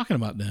we're not talking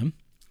about them.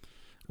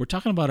 We're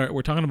talking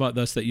about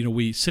us that,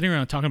 we sitting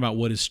around talking about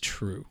what is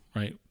true,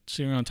 right?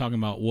 Sitting around talking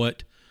about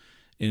what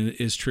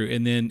is true.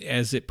 And then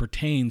as it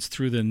pertains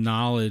through the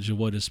knowledge of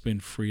what has been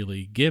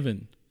freely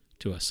given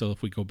to us. So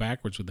if we go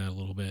backwards with that a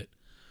little bit.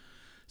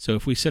 So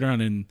if we sit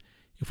around and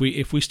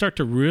if we start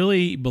to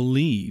really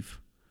believe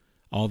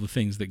all the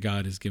things that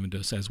God has given to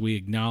us, as we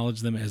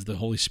acknowledge them, as the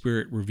Holy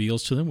Spirit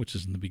reveals to them, which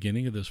is in the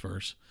beginning of this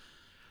verse,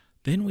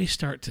 then we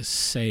start to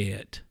say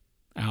it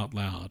out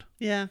loud.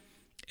 Yeah.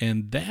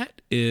 And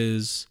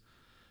that's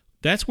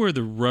where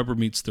the rubber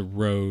meets the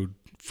road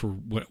for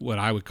what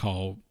I would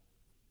call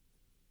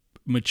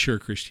mature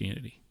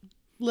Christianity.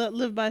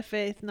 Live by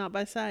faith, not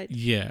by sight.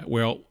 Yeah.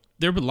 Well,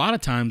 there are a lot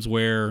of times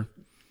where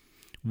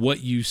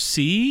what you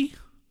see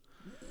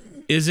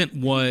isn't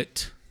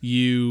what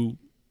you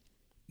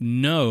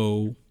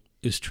know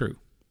is true.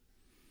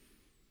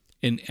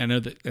 And I know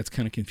that's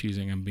kind of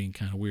confusing. I'm being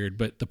kind of weird.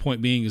 But the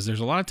point being is there's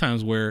a lot of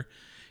times where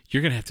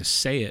you're going to have to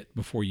say it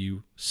before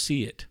you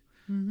see it.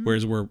 Mm-hmm.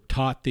 Whereas we're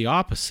taught the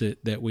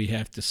opposite, that we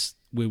have to,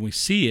 when we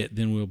see it,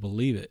 then we'll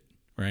believe it,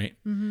 right?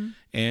 Mm-hmm.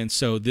 And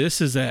so this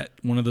is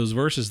one of those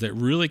verses that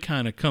really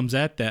kind of comes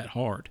at that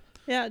hard.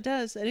 Yeah, it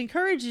does. It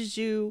encourages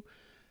you.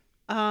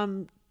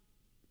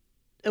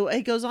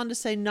 It goes on to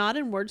say, not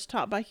in words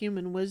taught by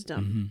human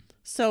wisdom. Mm-hmm.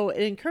 So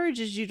it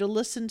encourages you to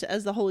listen to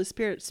as the Holy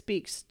Spirit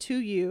speaks to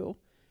you,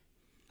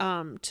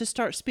 to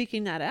start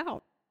speaking that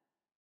out.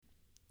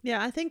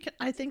 Yeah, I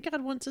think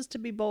God wants us to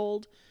be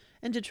bold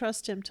and to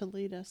trust Him to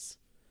lead us.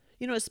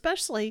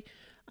 Especially,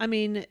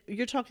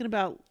 you're talking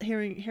about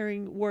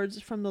hearing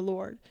words from the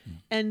Lord,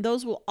 and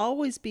those will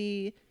always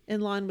be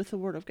in line with the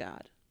Word of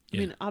God.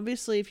 Yeah.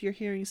 Obviously, if you're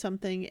hearing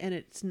something and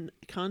it's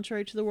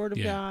contrary to the Word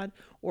of God,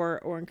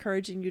 or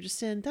encouraging you to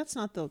sin, that's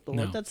not the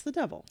Lord. That's the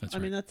devil. That's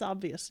right. That's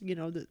obvious.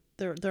 That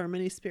there are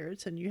many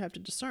spirits, and you have to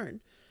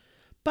discern.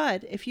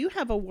 But if you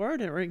have a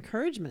word or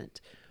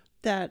encouragement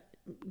that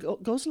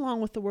goes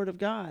along with the word of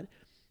God,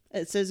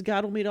 it says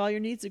God will meet all your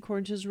needs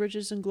according to his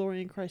riches and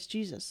glory in Christ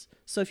Jesus.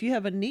 So if you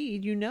have a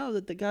need, you know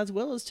that God's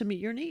will is to meet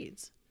your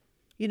needs.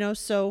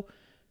 So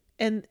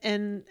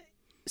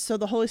so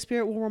the Holy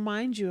Spirit will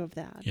remind you of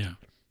that. Yeah.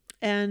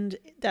 And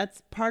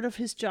that's part of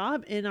his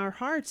job in our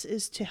hearts,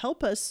 is to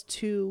help us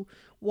to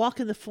walk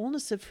in the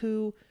fullness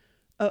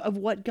of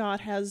what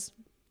God has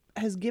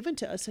given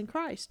to us in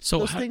Christ. So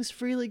those things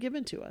freely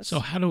given to us.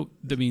 So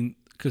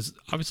because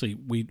obviously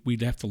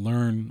we'd have to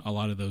learn a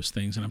lot of those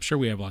things, and I'm sure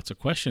we have lots of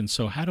questions.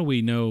 So how do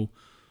we know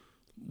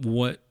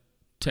what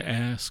to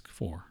ask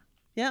for?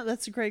 Yeah,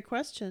 that's a great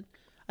question.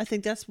 I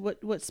think that's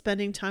what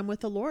spending time with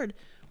the Lord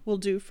will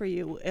do for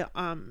you.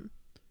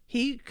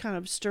 He kind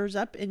of stirs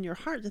up in your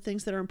heart the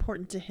things that are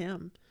important to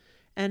him.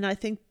 And I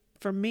think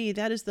for me,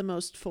 that is the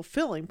most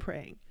fulfilling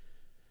praying,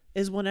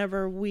 is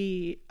whenever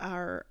we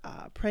are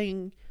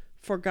praying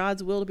for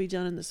God's will to be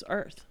done in this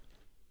earth.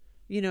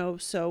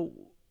 So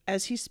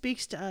as he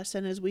speaks to us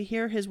and as we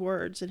hear his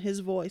words and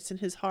his voice and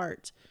his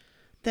heart,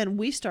 then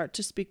we start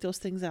to speak those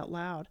things out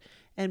loud.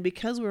 And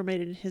because we're made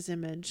in his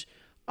image,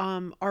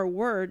 our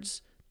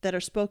words that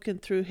are spoken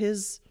through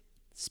his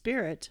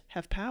spirit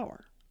have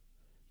power.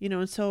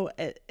 And so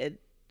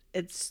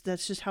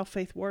that's just how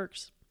faith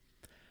works.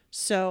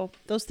 So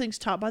those things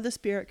taught by the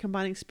Spirit,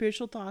 combining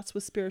spiritual thoughts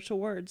with spiritual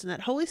words, and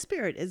that Holy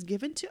Spirit is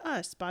given to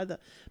us by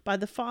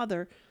the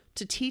Father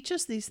to teach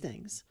us these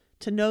things,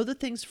 to know the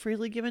things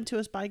freely given to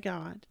us by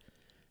God,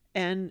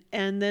 and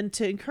then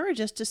to encourage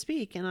us to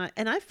speak. And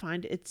I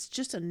find it's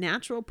just a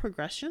natural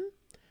progression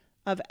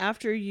of,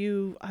 after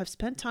you have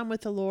spent time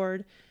with the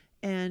Lord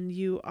and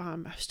you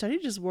have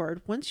studied his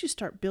word, once you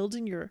start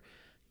building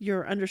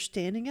your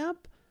understanding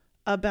up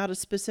about a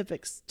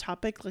specific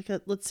topic, like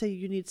let's say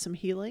you need some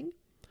healing,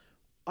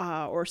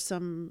 or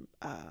some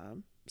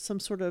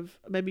sort of,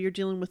 maybe you're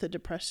dealing with a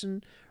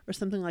depression or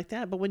something like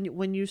that. But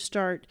when you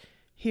start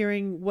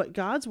hearing what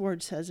God's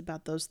word says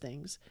about those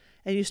things,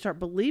 and you start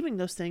believing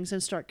those things,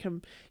 and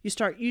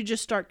you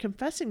just start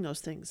confessing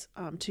those things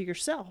to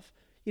yourself.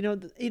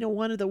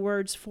 One of the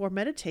words for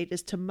meditate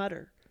is to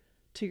mutter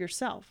to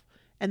yourself.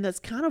 And that's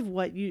kind of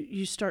what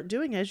you start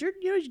doing as you're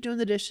doing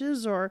the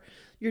dishes, or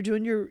you're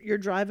doing your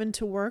driving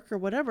to work or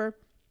whatever.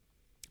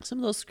 Some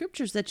of those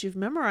scriptures that you've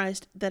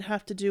memorized that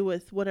have to do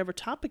with whatever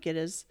topic it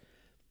is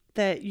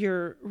that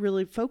you're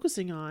really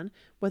focusing on,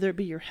 whether it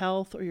be your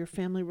health or your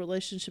family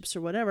relationships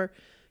or whatever,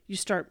 you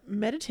start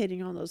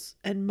meditating on those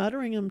and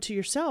muttering them to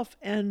yourself,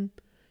 and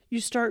you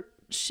start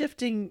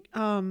shifting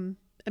and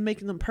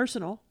making them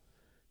personal,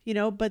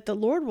 but the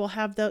Lord will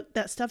have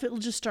that stuff. It'll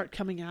just start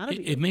coming out of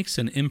you. It makes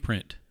an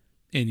imprint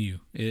in you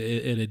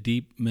at a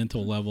deep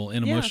mental level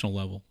and emotional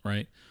level,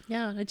 right?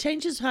 Yeah, it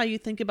changes how you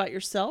think about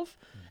yourself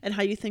and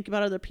how you think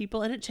about other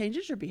people, and it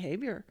changes your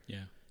behavior.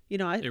 Yeah.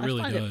 It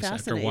really does it fascinating.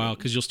 After a while,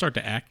 because you'll start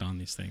to act on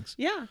these things.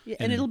 Yeah,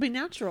 and it'll be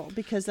natural,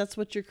 because that's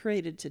what you're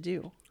created to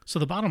do. So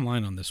the bottom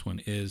line on this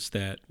one is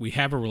that we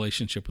have a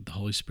relationship with the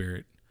Holy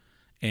Spirit,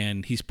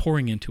 and he's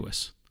pouring into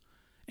us,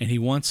 and he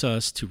wants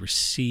us to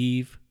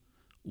receive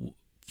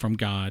from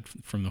God,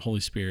 from the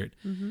Holy Spirit,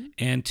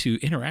 and to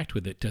interact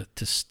with it,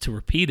 to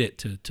repeat it,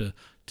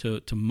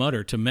 to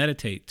mutter, to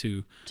meditate,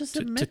 to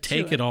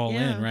take it all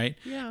in, right?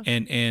 Yeah.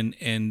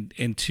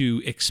 And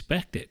to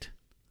expect it.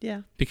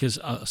 Yeah. Because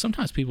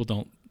sometimes people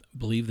don't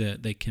believe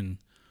that they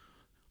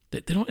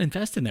don't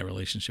invest in that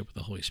relationship with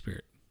the Holy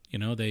Spirit.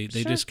 They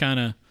just kind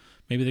of,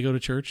 maybe they go to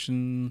church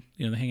and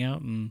they hang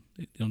out and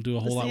they don't do a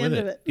whole lot with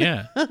it.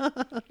 Yeah.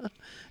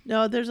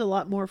 No, there's a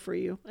lot more for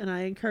you, and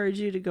I encourage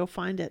you to go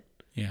find it.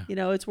 Yeah.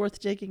 It's worth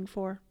digging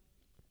for.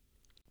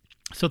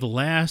 So the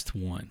last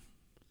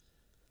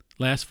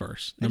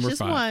verse, number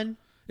 5. One.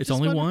 It's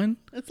only one?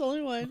 It's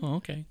only one. Oh,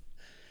 okay.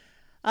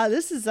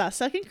 This is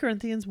 2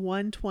 Corinthians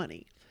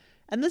 1:20.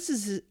 And this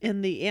is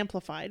in the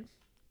Amplified,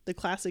 the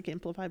classic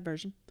Amplified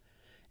version.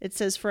 It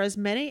says, "For as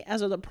many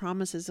as are the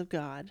promises of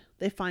God,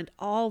 they find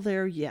all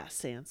their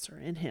yes answer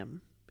in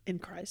him, in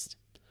Christ.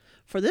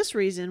 For this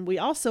reason, we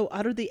also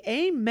utter the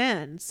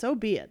Amen, so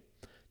be it,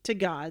 to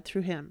God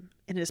through him,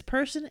 in his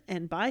person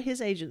and by his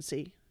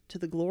agency, to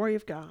the glory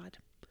of God."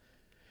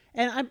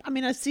 And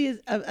I see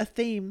a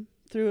theme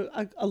through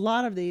a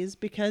lot of these,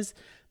 because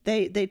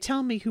they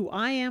tell me who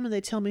I am, and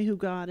they tell me who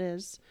God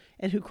is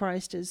and who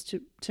Christ is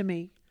to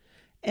me.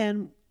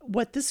 And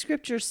what this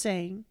scripture is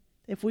saying,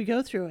 if we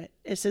go through it,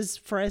 it says,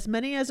 "For as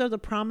many as are the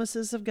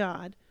promises of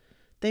God,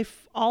 they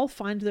all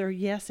find their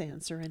yes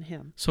answer in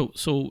him." So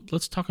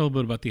let's talk a little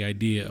bit about the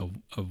idea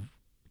of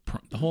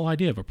the whole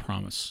idea of a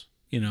promise.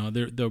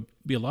 There'll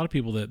be a lot of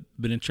people that have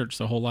been in church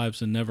their whole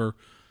lives and never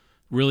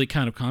really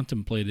kind of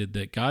contemplated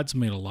that God's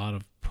made a lot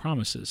of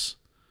promises,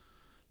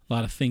 a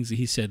lot of things that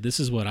he said, this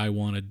is what I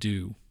want to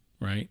do,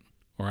 right?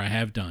 Or I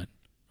have done,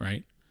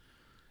 right?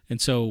 And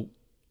so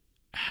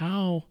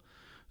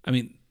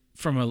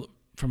from a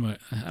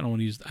I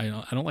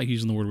don't like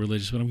using the word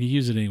religious, but I'm going to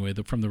use it anyway.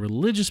 From the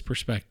religious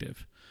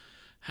perspective,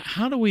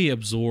 how do we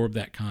absorb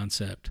that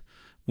concept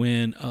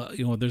when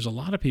there's a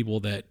lot of people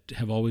that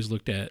have always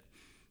looked at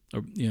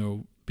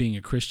being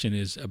a Christian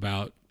is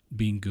about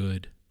being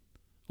good,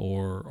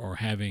 or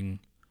having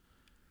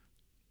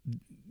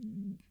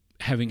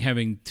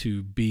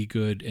to be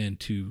good and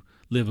to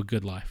live a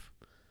good life.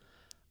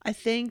 I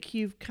think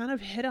you've kind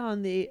of hit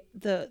on the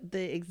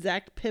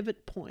exact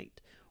pivot point,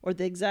 or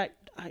the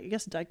exact, I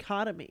guess,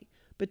 dichotomy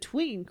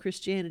between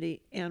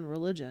Christianity and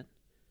religion,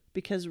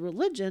 because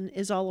religion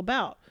is all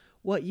about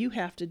what you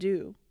have to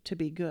do to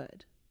be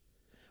good,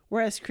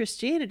 whereas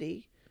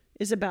Christianity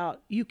is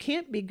about you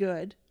can't be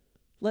good,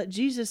 let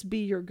Jesus be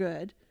your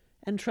good,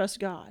 and trust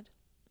God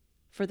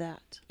for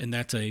that. And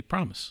that's a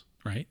promise,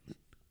 right?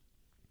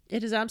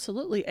 It is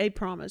absolutely a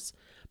promise,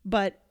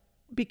 but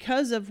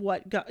because of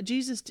what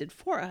Jesus did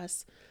for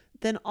us,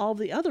 then all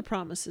the other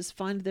promises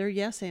find their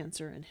yes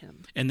answer in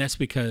him. And that's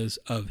because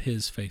of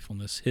his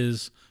faithfulness,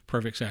 his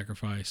perfect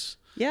sacrifice.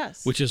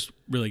 Yes. Which is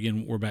really,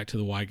 again, we're back to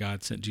the why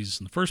God sent Jesus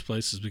in the first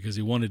place, is because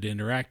he wanted to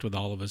interact with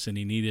all of us, and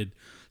he needed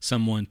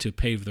someone to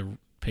pave the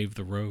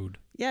road.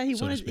 Yeah,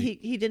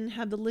 he didn't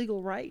have the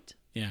legal right.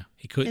 Yeah,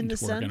 he couldn't work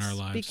sense, in our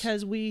lives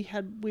because we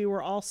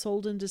were all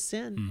sold into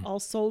sin, all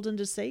sold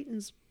into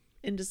Satan.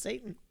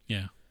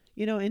 Yeah.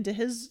 Into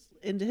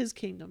his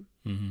kingdom.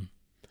 Mm-hmm.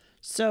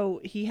 So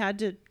he had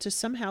to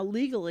somehow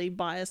legally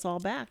buy us all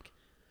back.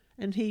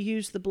 And he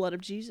used the blood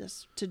of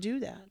Jesus to do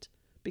that,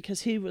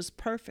 because he was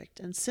perfect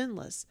and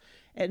sinless.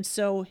 And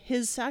so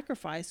his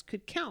sacrifice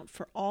could count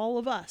for all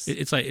of us.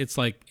 It's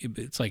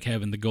like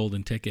having the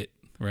golden ticket,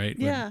 right?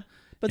 Yeah.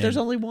 But there's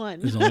only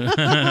one.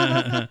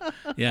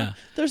 Yeah.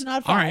 There's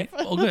not 5. All right.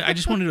 Well, good. I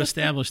just wanted to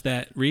establish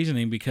that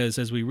reasoning, because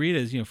as we read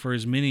it, for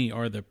as many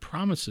are the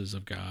promises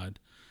of God,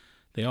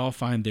 they all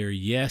find their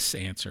yes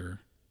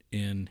answer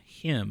in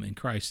him, in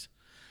Christ.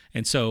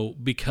 And so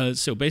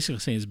basically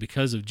saying is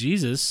because of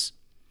Jesus,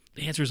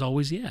 the answer is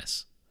always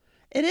yes.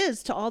 It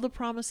is to all the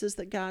promises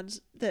that God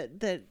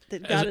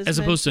has as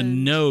opposed to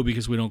mentioned. no,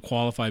 because we don't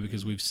qualify,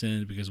 because we've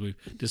sinned, because we've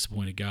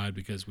disappointed God,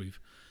 because we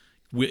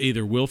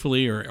either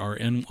willfully or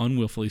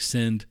unwillfully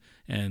sinned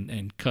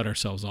and cut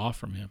ourselves off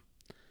from him.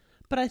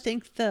 But I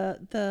think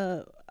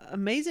the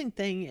amazing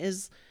thing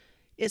is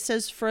it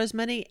says, for as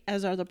many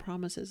as are the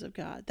promises of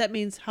God. That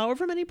means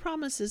however many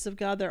promises of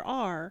God there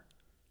are,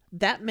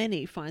 that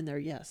many find their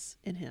yes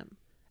in him.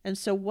 And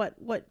so what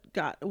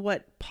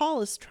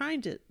Paul is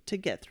trying to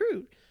get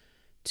through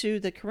to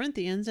the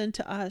Corinthians and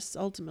to us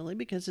ultimately,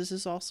 because this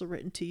is also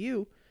written to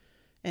you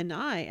and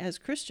I as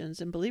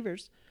Christians and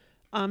believers,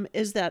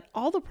 is that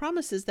all the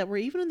promises that were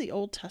even in the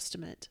Old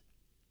Testament,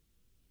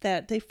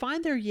 that they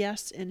find their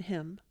yes in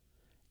him.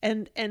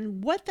 And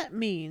what that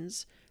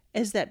means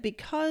is that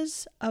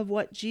because of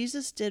what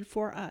Jesus did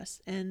for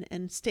us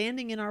and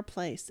standing in our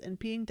place and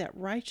being that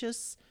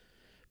righteous,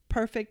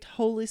 perfect,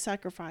 holy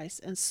sacrifice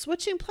and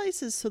switching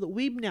places so that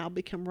we now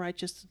become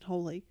righteous and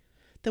holy,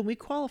 then we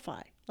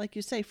qualify, like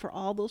you say, for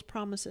all those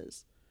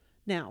promises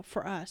now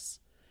for us.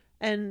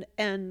 And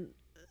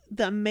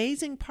the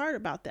amazing part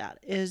about that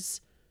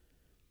is,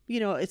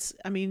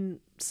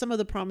 some of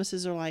the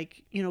promises are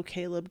like,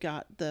 Caleb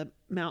got the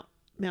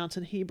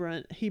mountain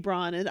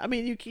Hebron, and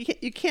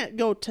you can't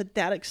go to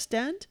that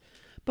extent.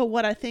 But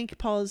what I think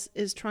Paul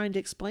is trying to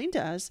explain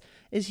to us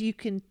is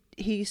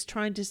he's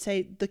trying to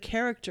say the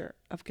character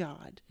of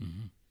God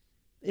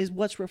is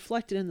what's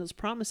reflected in those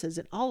promises,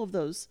 and all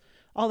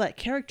that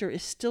character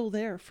is still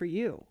there for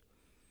you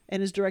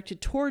and is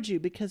directed towards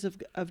you because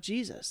of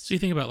Jesus. So you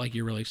think about like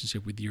your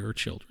relationship with your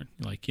children,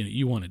 like,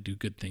 you want to do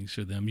good things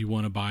for them. You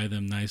want to buy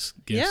them nice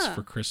gifts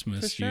for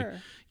Christmas. For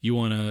sure. You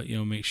want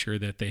to, make sure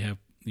that they have,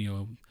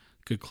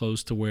 good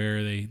clothes to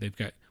wear. They've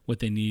got what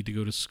they need to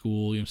go to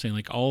school. I'm saying,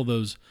 like, all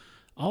those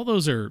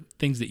are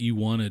things that you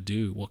want to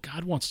do. Well,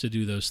 God wants to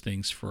do those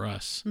things for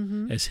us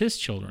as his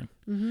children.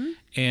 Mm-hmm.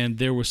 And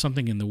there was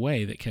something in the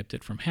way that kept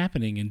it from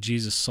happening. And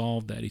Jesus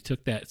solved that. He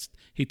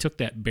took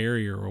that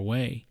barrier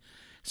away,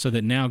 so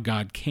that now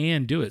God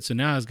can do it. So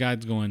now as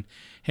God's going,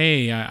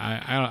 hey,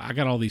 I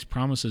got all these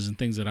promises and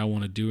things that I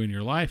want to do in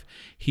your life,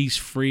 he's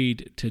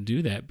freed to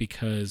do that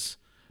because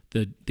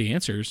the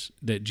answers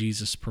that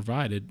Jesus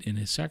provided in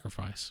his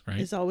sacrifice, right?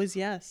 Is always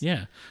yes.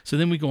 Yeah. So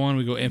then we go,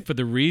 and for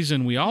the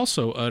reason we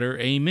also utter,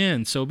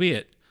 amen, so be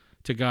it,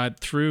 to God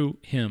through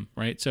him,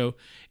 right? So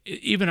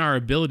even our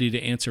ability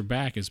to answer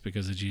back is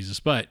because of Jesus.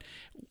 But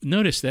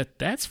notice that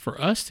that's for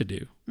us to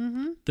do.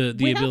 Mm-hmm.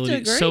 The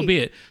ability, so be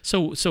it.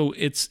 So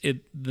it's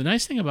the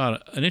nice thing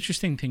about an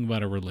interesting thing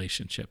about a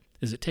relationship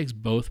is it takes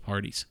both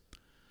parties.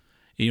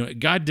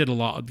 God did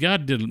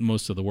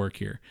most of the work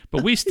here,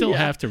 but we still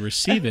have to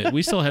receive it.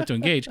 We still have to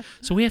engage.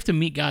 So we have to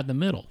meet God in the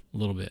middle a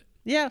little bit.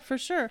 Yeah, for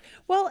sure.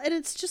 Well, and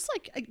it's just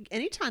like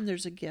anytime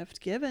there's a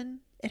gift given,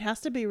 it has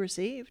to be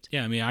received.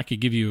 Yeah, I could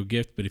give you a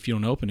gift, but if you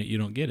don't open it, you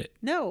don't get it.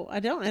 No, I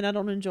don't, and I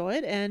don't enjoy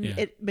it, and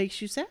it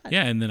makes you sad.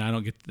 Yeah, and then I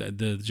don't get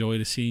the joy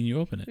to seeing you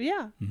open it.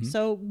 Yeah,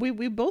 so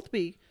we both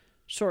be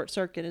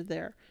short-circuited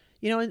there.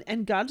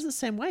 And God's the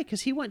same way,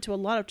 because he went to a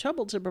lot of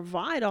trouble to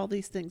provide all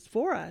these things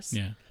for us.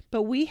 Yeah.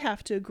 But we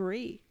have to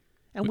agree,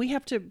 and we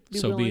have to be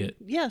willing. Be it.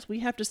 Yes, we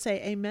have to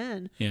say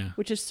amen. Yeah.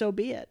 Which is so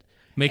be it.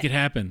 Make it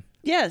happen.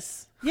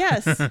 Yes.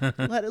 Yes.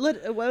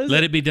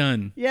 Let it be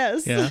done.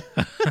 Yes.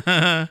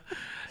 Yeah.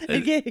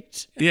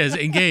 Engage. Yes,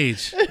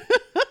 engage.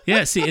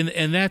 Yeah, see,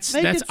 and that's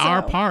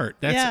our part.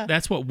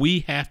 That's what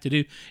we have to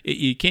do.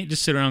 You can't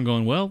just sit around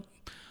going, well,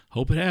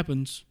 hope it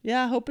happens.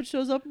 Yeah, hope it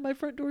shows up at my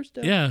front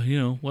doorstep. Yeah,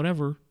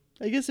 whatever.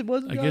 I guess it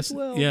wasn't God's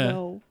will.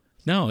 Yeah.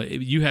 No,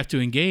 you have to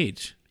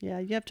engage. Yeah,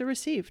 you have to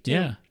receive too.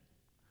 Yeah.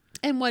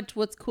 And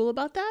what's cool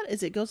about that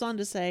is it goes on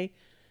to say,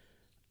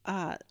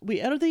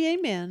 we utter the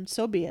amen,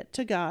 so be it,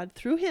 to God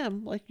through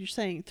him, like you're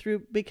saying,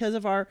 because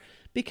of our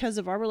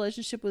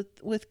relationship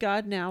with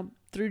God now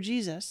through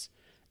Jesus.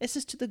 It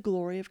says to the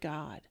glory of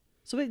God.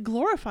 So it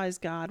glorifies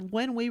God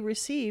when we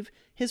receive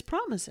his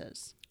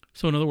promises.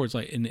 So in other words,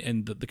 like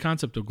and the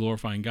concept of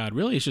glorifying God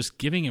really is just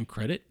giving him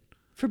credit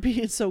for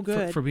being so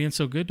good. For being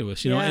so good to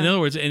us. You know, in other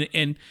words,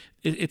 and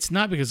it's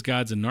not because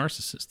God's a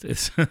narcissist.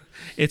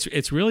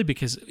 It's really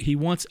because he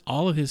wants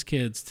all of his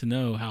kids to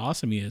know how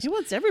awesome he is. He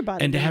wants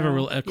everybody and to have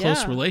a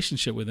close Yeah.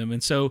 relationship with him.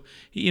 And so,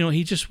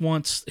 he just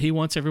wants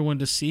everyone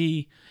to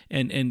see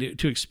and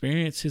to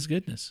experience his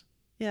goodness.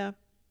 Yeah.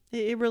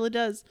 It really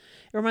does.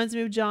 It reminds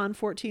me of John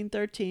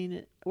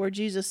 14:13, where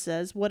Jesus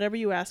says, "Whatever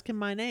you ask in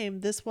my name,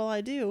 this will I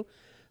do,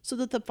 so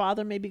that the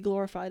Father may be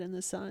glorified in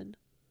the Son."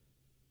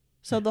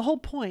 So the whole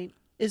point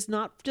is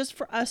not just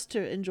for us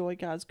to enjoy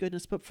God's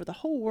goodness, but for the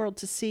whole world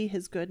to see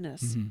his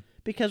goodness. Mm-hmm.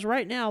 Because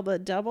right now the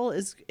devil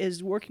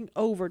is working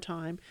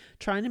overtime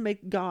trying to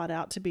make God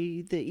out to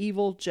be the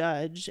evil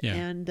judge,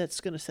 and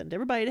that's going to send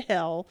everybody to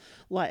hell,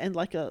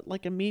 like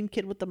a mean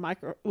kid with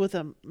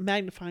a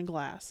magnifying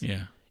glass.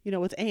 Yeah.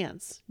 With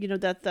ants,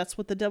 that's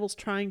what the devil's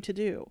trying to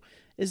do,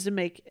 is to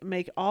make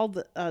all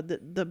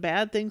the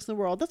bad things in the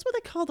world. That's what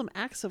they call them,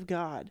 acts of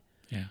God.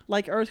 Yeah.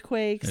 Like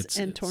earthquakes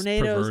and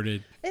tornadoes. It's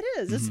perverted. It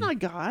is. Mm-hmm. It's not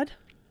God.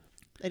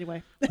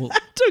 Anyway, well,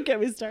 don't get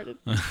me started.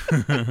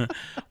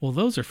 Well,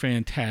 those are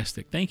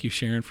fantastic. Thank you,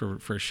 Sharon,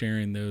 for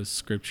sharing those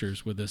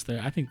scriptures with us.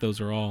 I think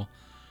those are all.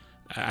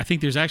 I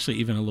think there's actually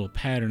even a little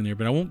pattern there,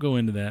 but I won't go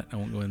into that.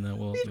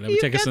 Well, that would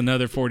take us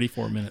another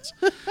 44 minutes.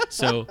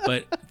 So,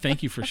 but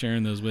thank you for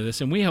sharing those with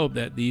us. And we hope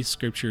that these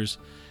scriptures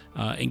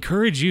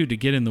encourage you to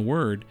get in the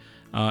Word.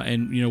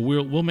 And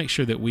we'll make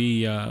sure that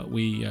we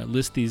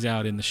list these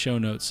out in the show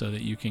notes so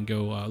that you can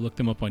go look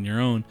them up on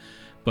your own.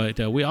 But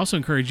we also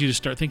encourage you to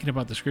start thinking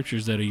about the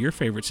scriptures that are your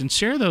favorites and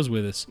share those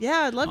with us.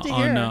 Yeah, I'd love to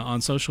hear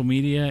on social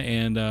media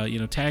and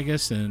tag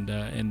us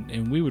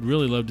and we would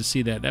really love to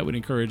see that. That would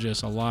encourage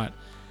us a lot.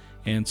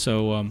 And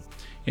so,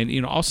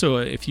 also,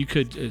 if you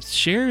could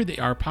share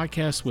our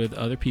podcast with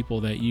other people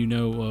that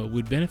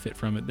would benefit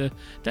from it,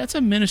 that's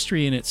a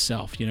ministry in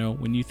itself.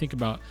 When you think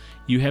about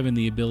you having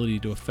the ability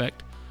to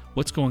affect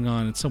what's going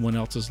on in someone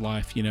else's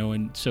life,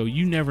 and so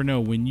you never know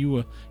when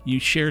you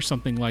share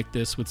something like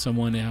this with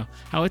someone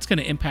how it's going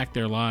to impact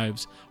their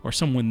lives or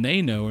someone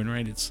they know, and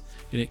right,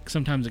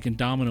 sometimes it can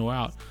domino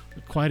out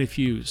quite a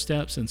few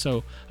steps. And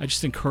so I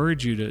just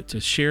encourage you to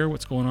share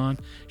what's going on,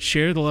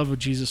 share the love of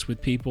Jesus with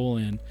people,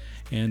 and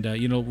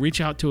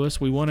reach out to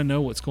us. We want to know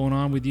what's going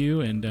on with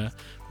you, and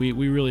we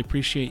really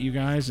appreciate you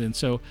guys. And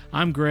so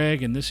I'm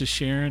Greg, and this is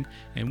Sharon,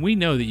 and we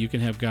know that you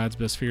can have God's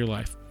best for your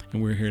life,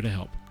 and we're here to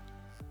help.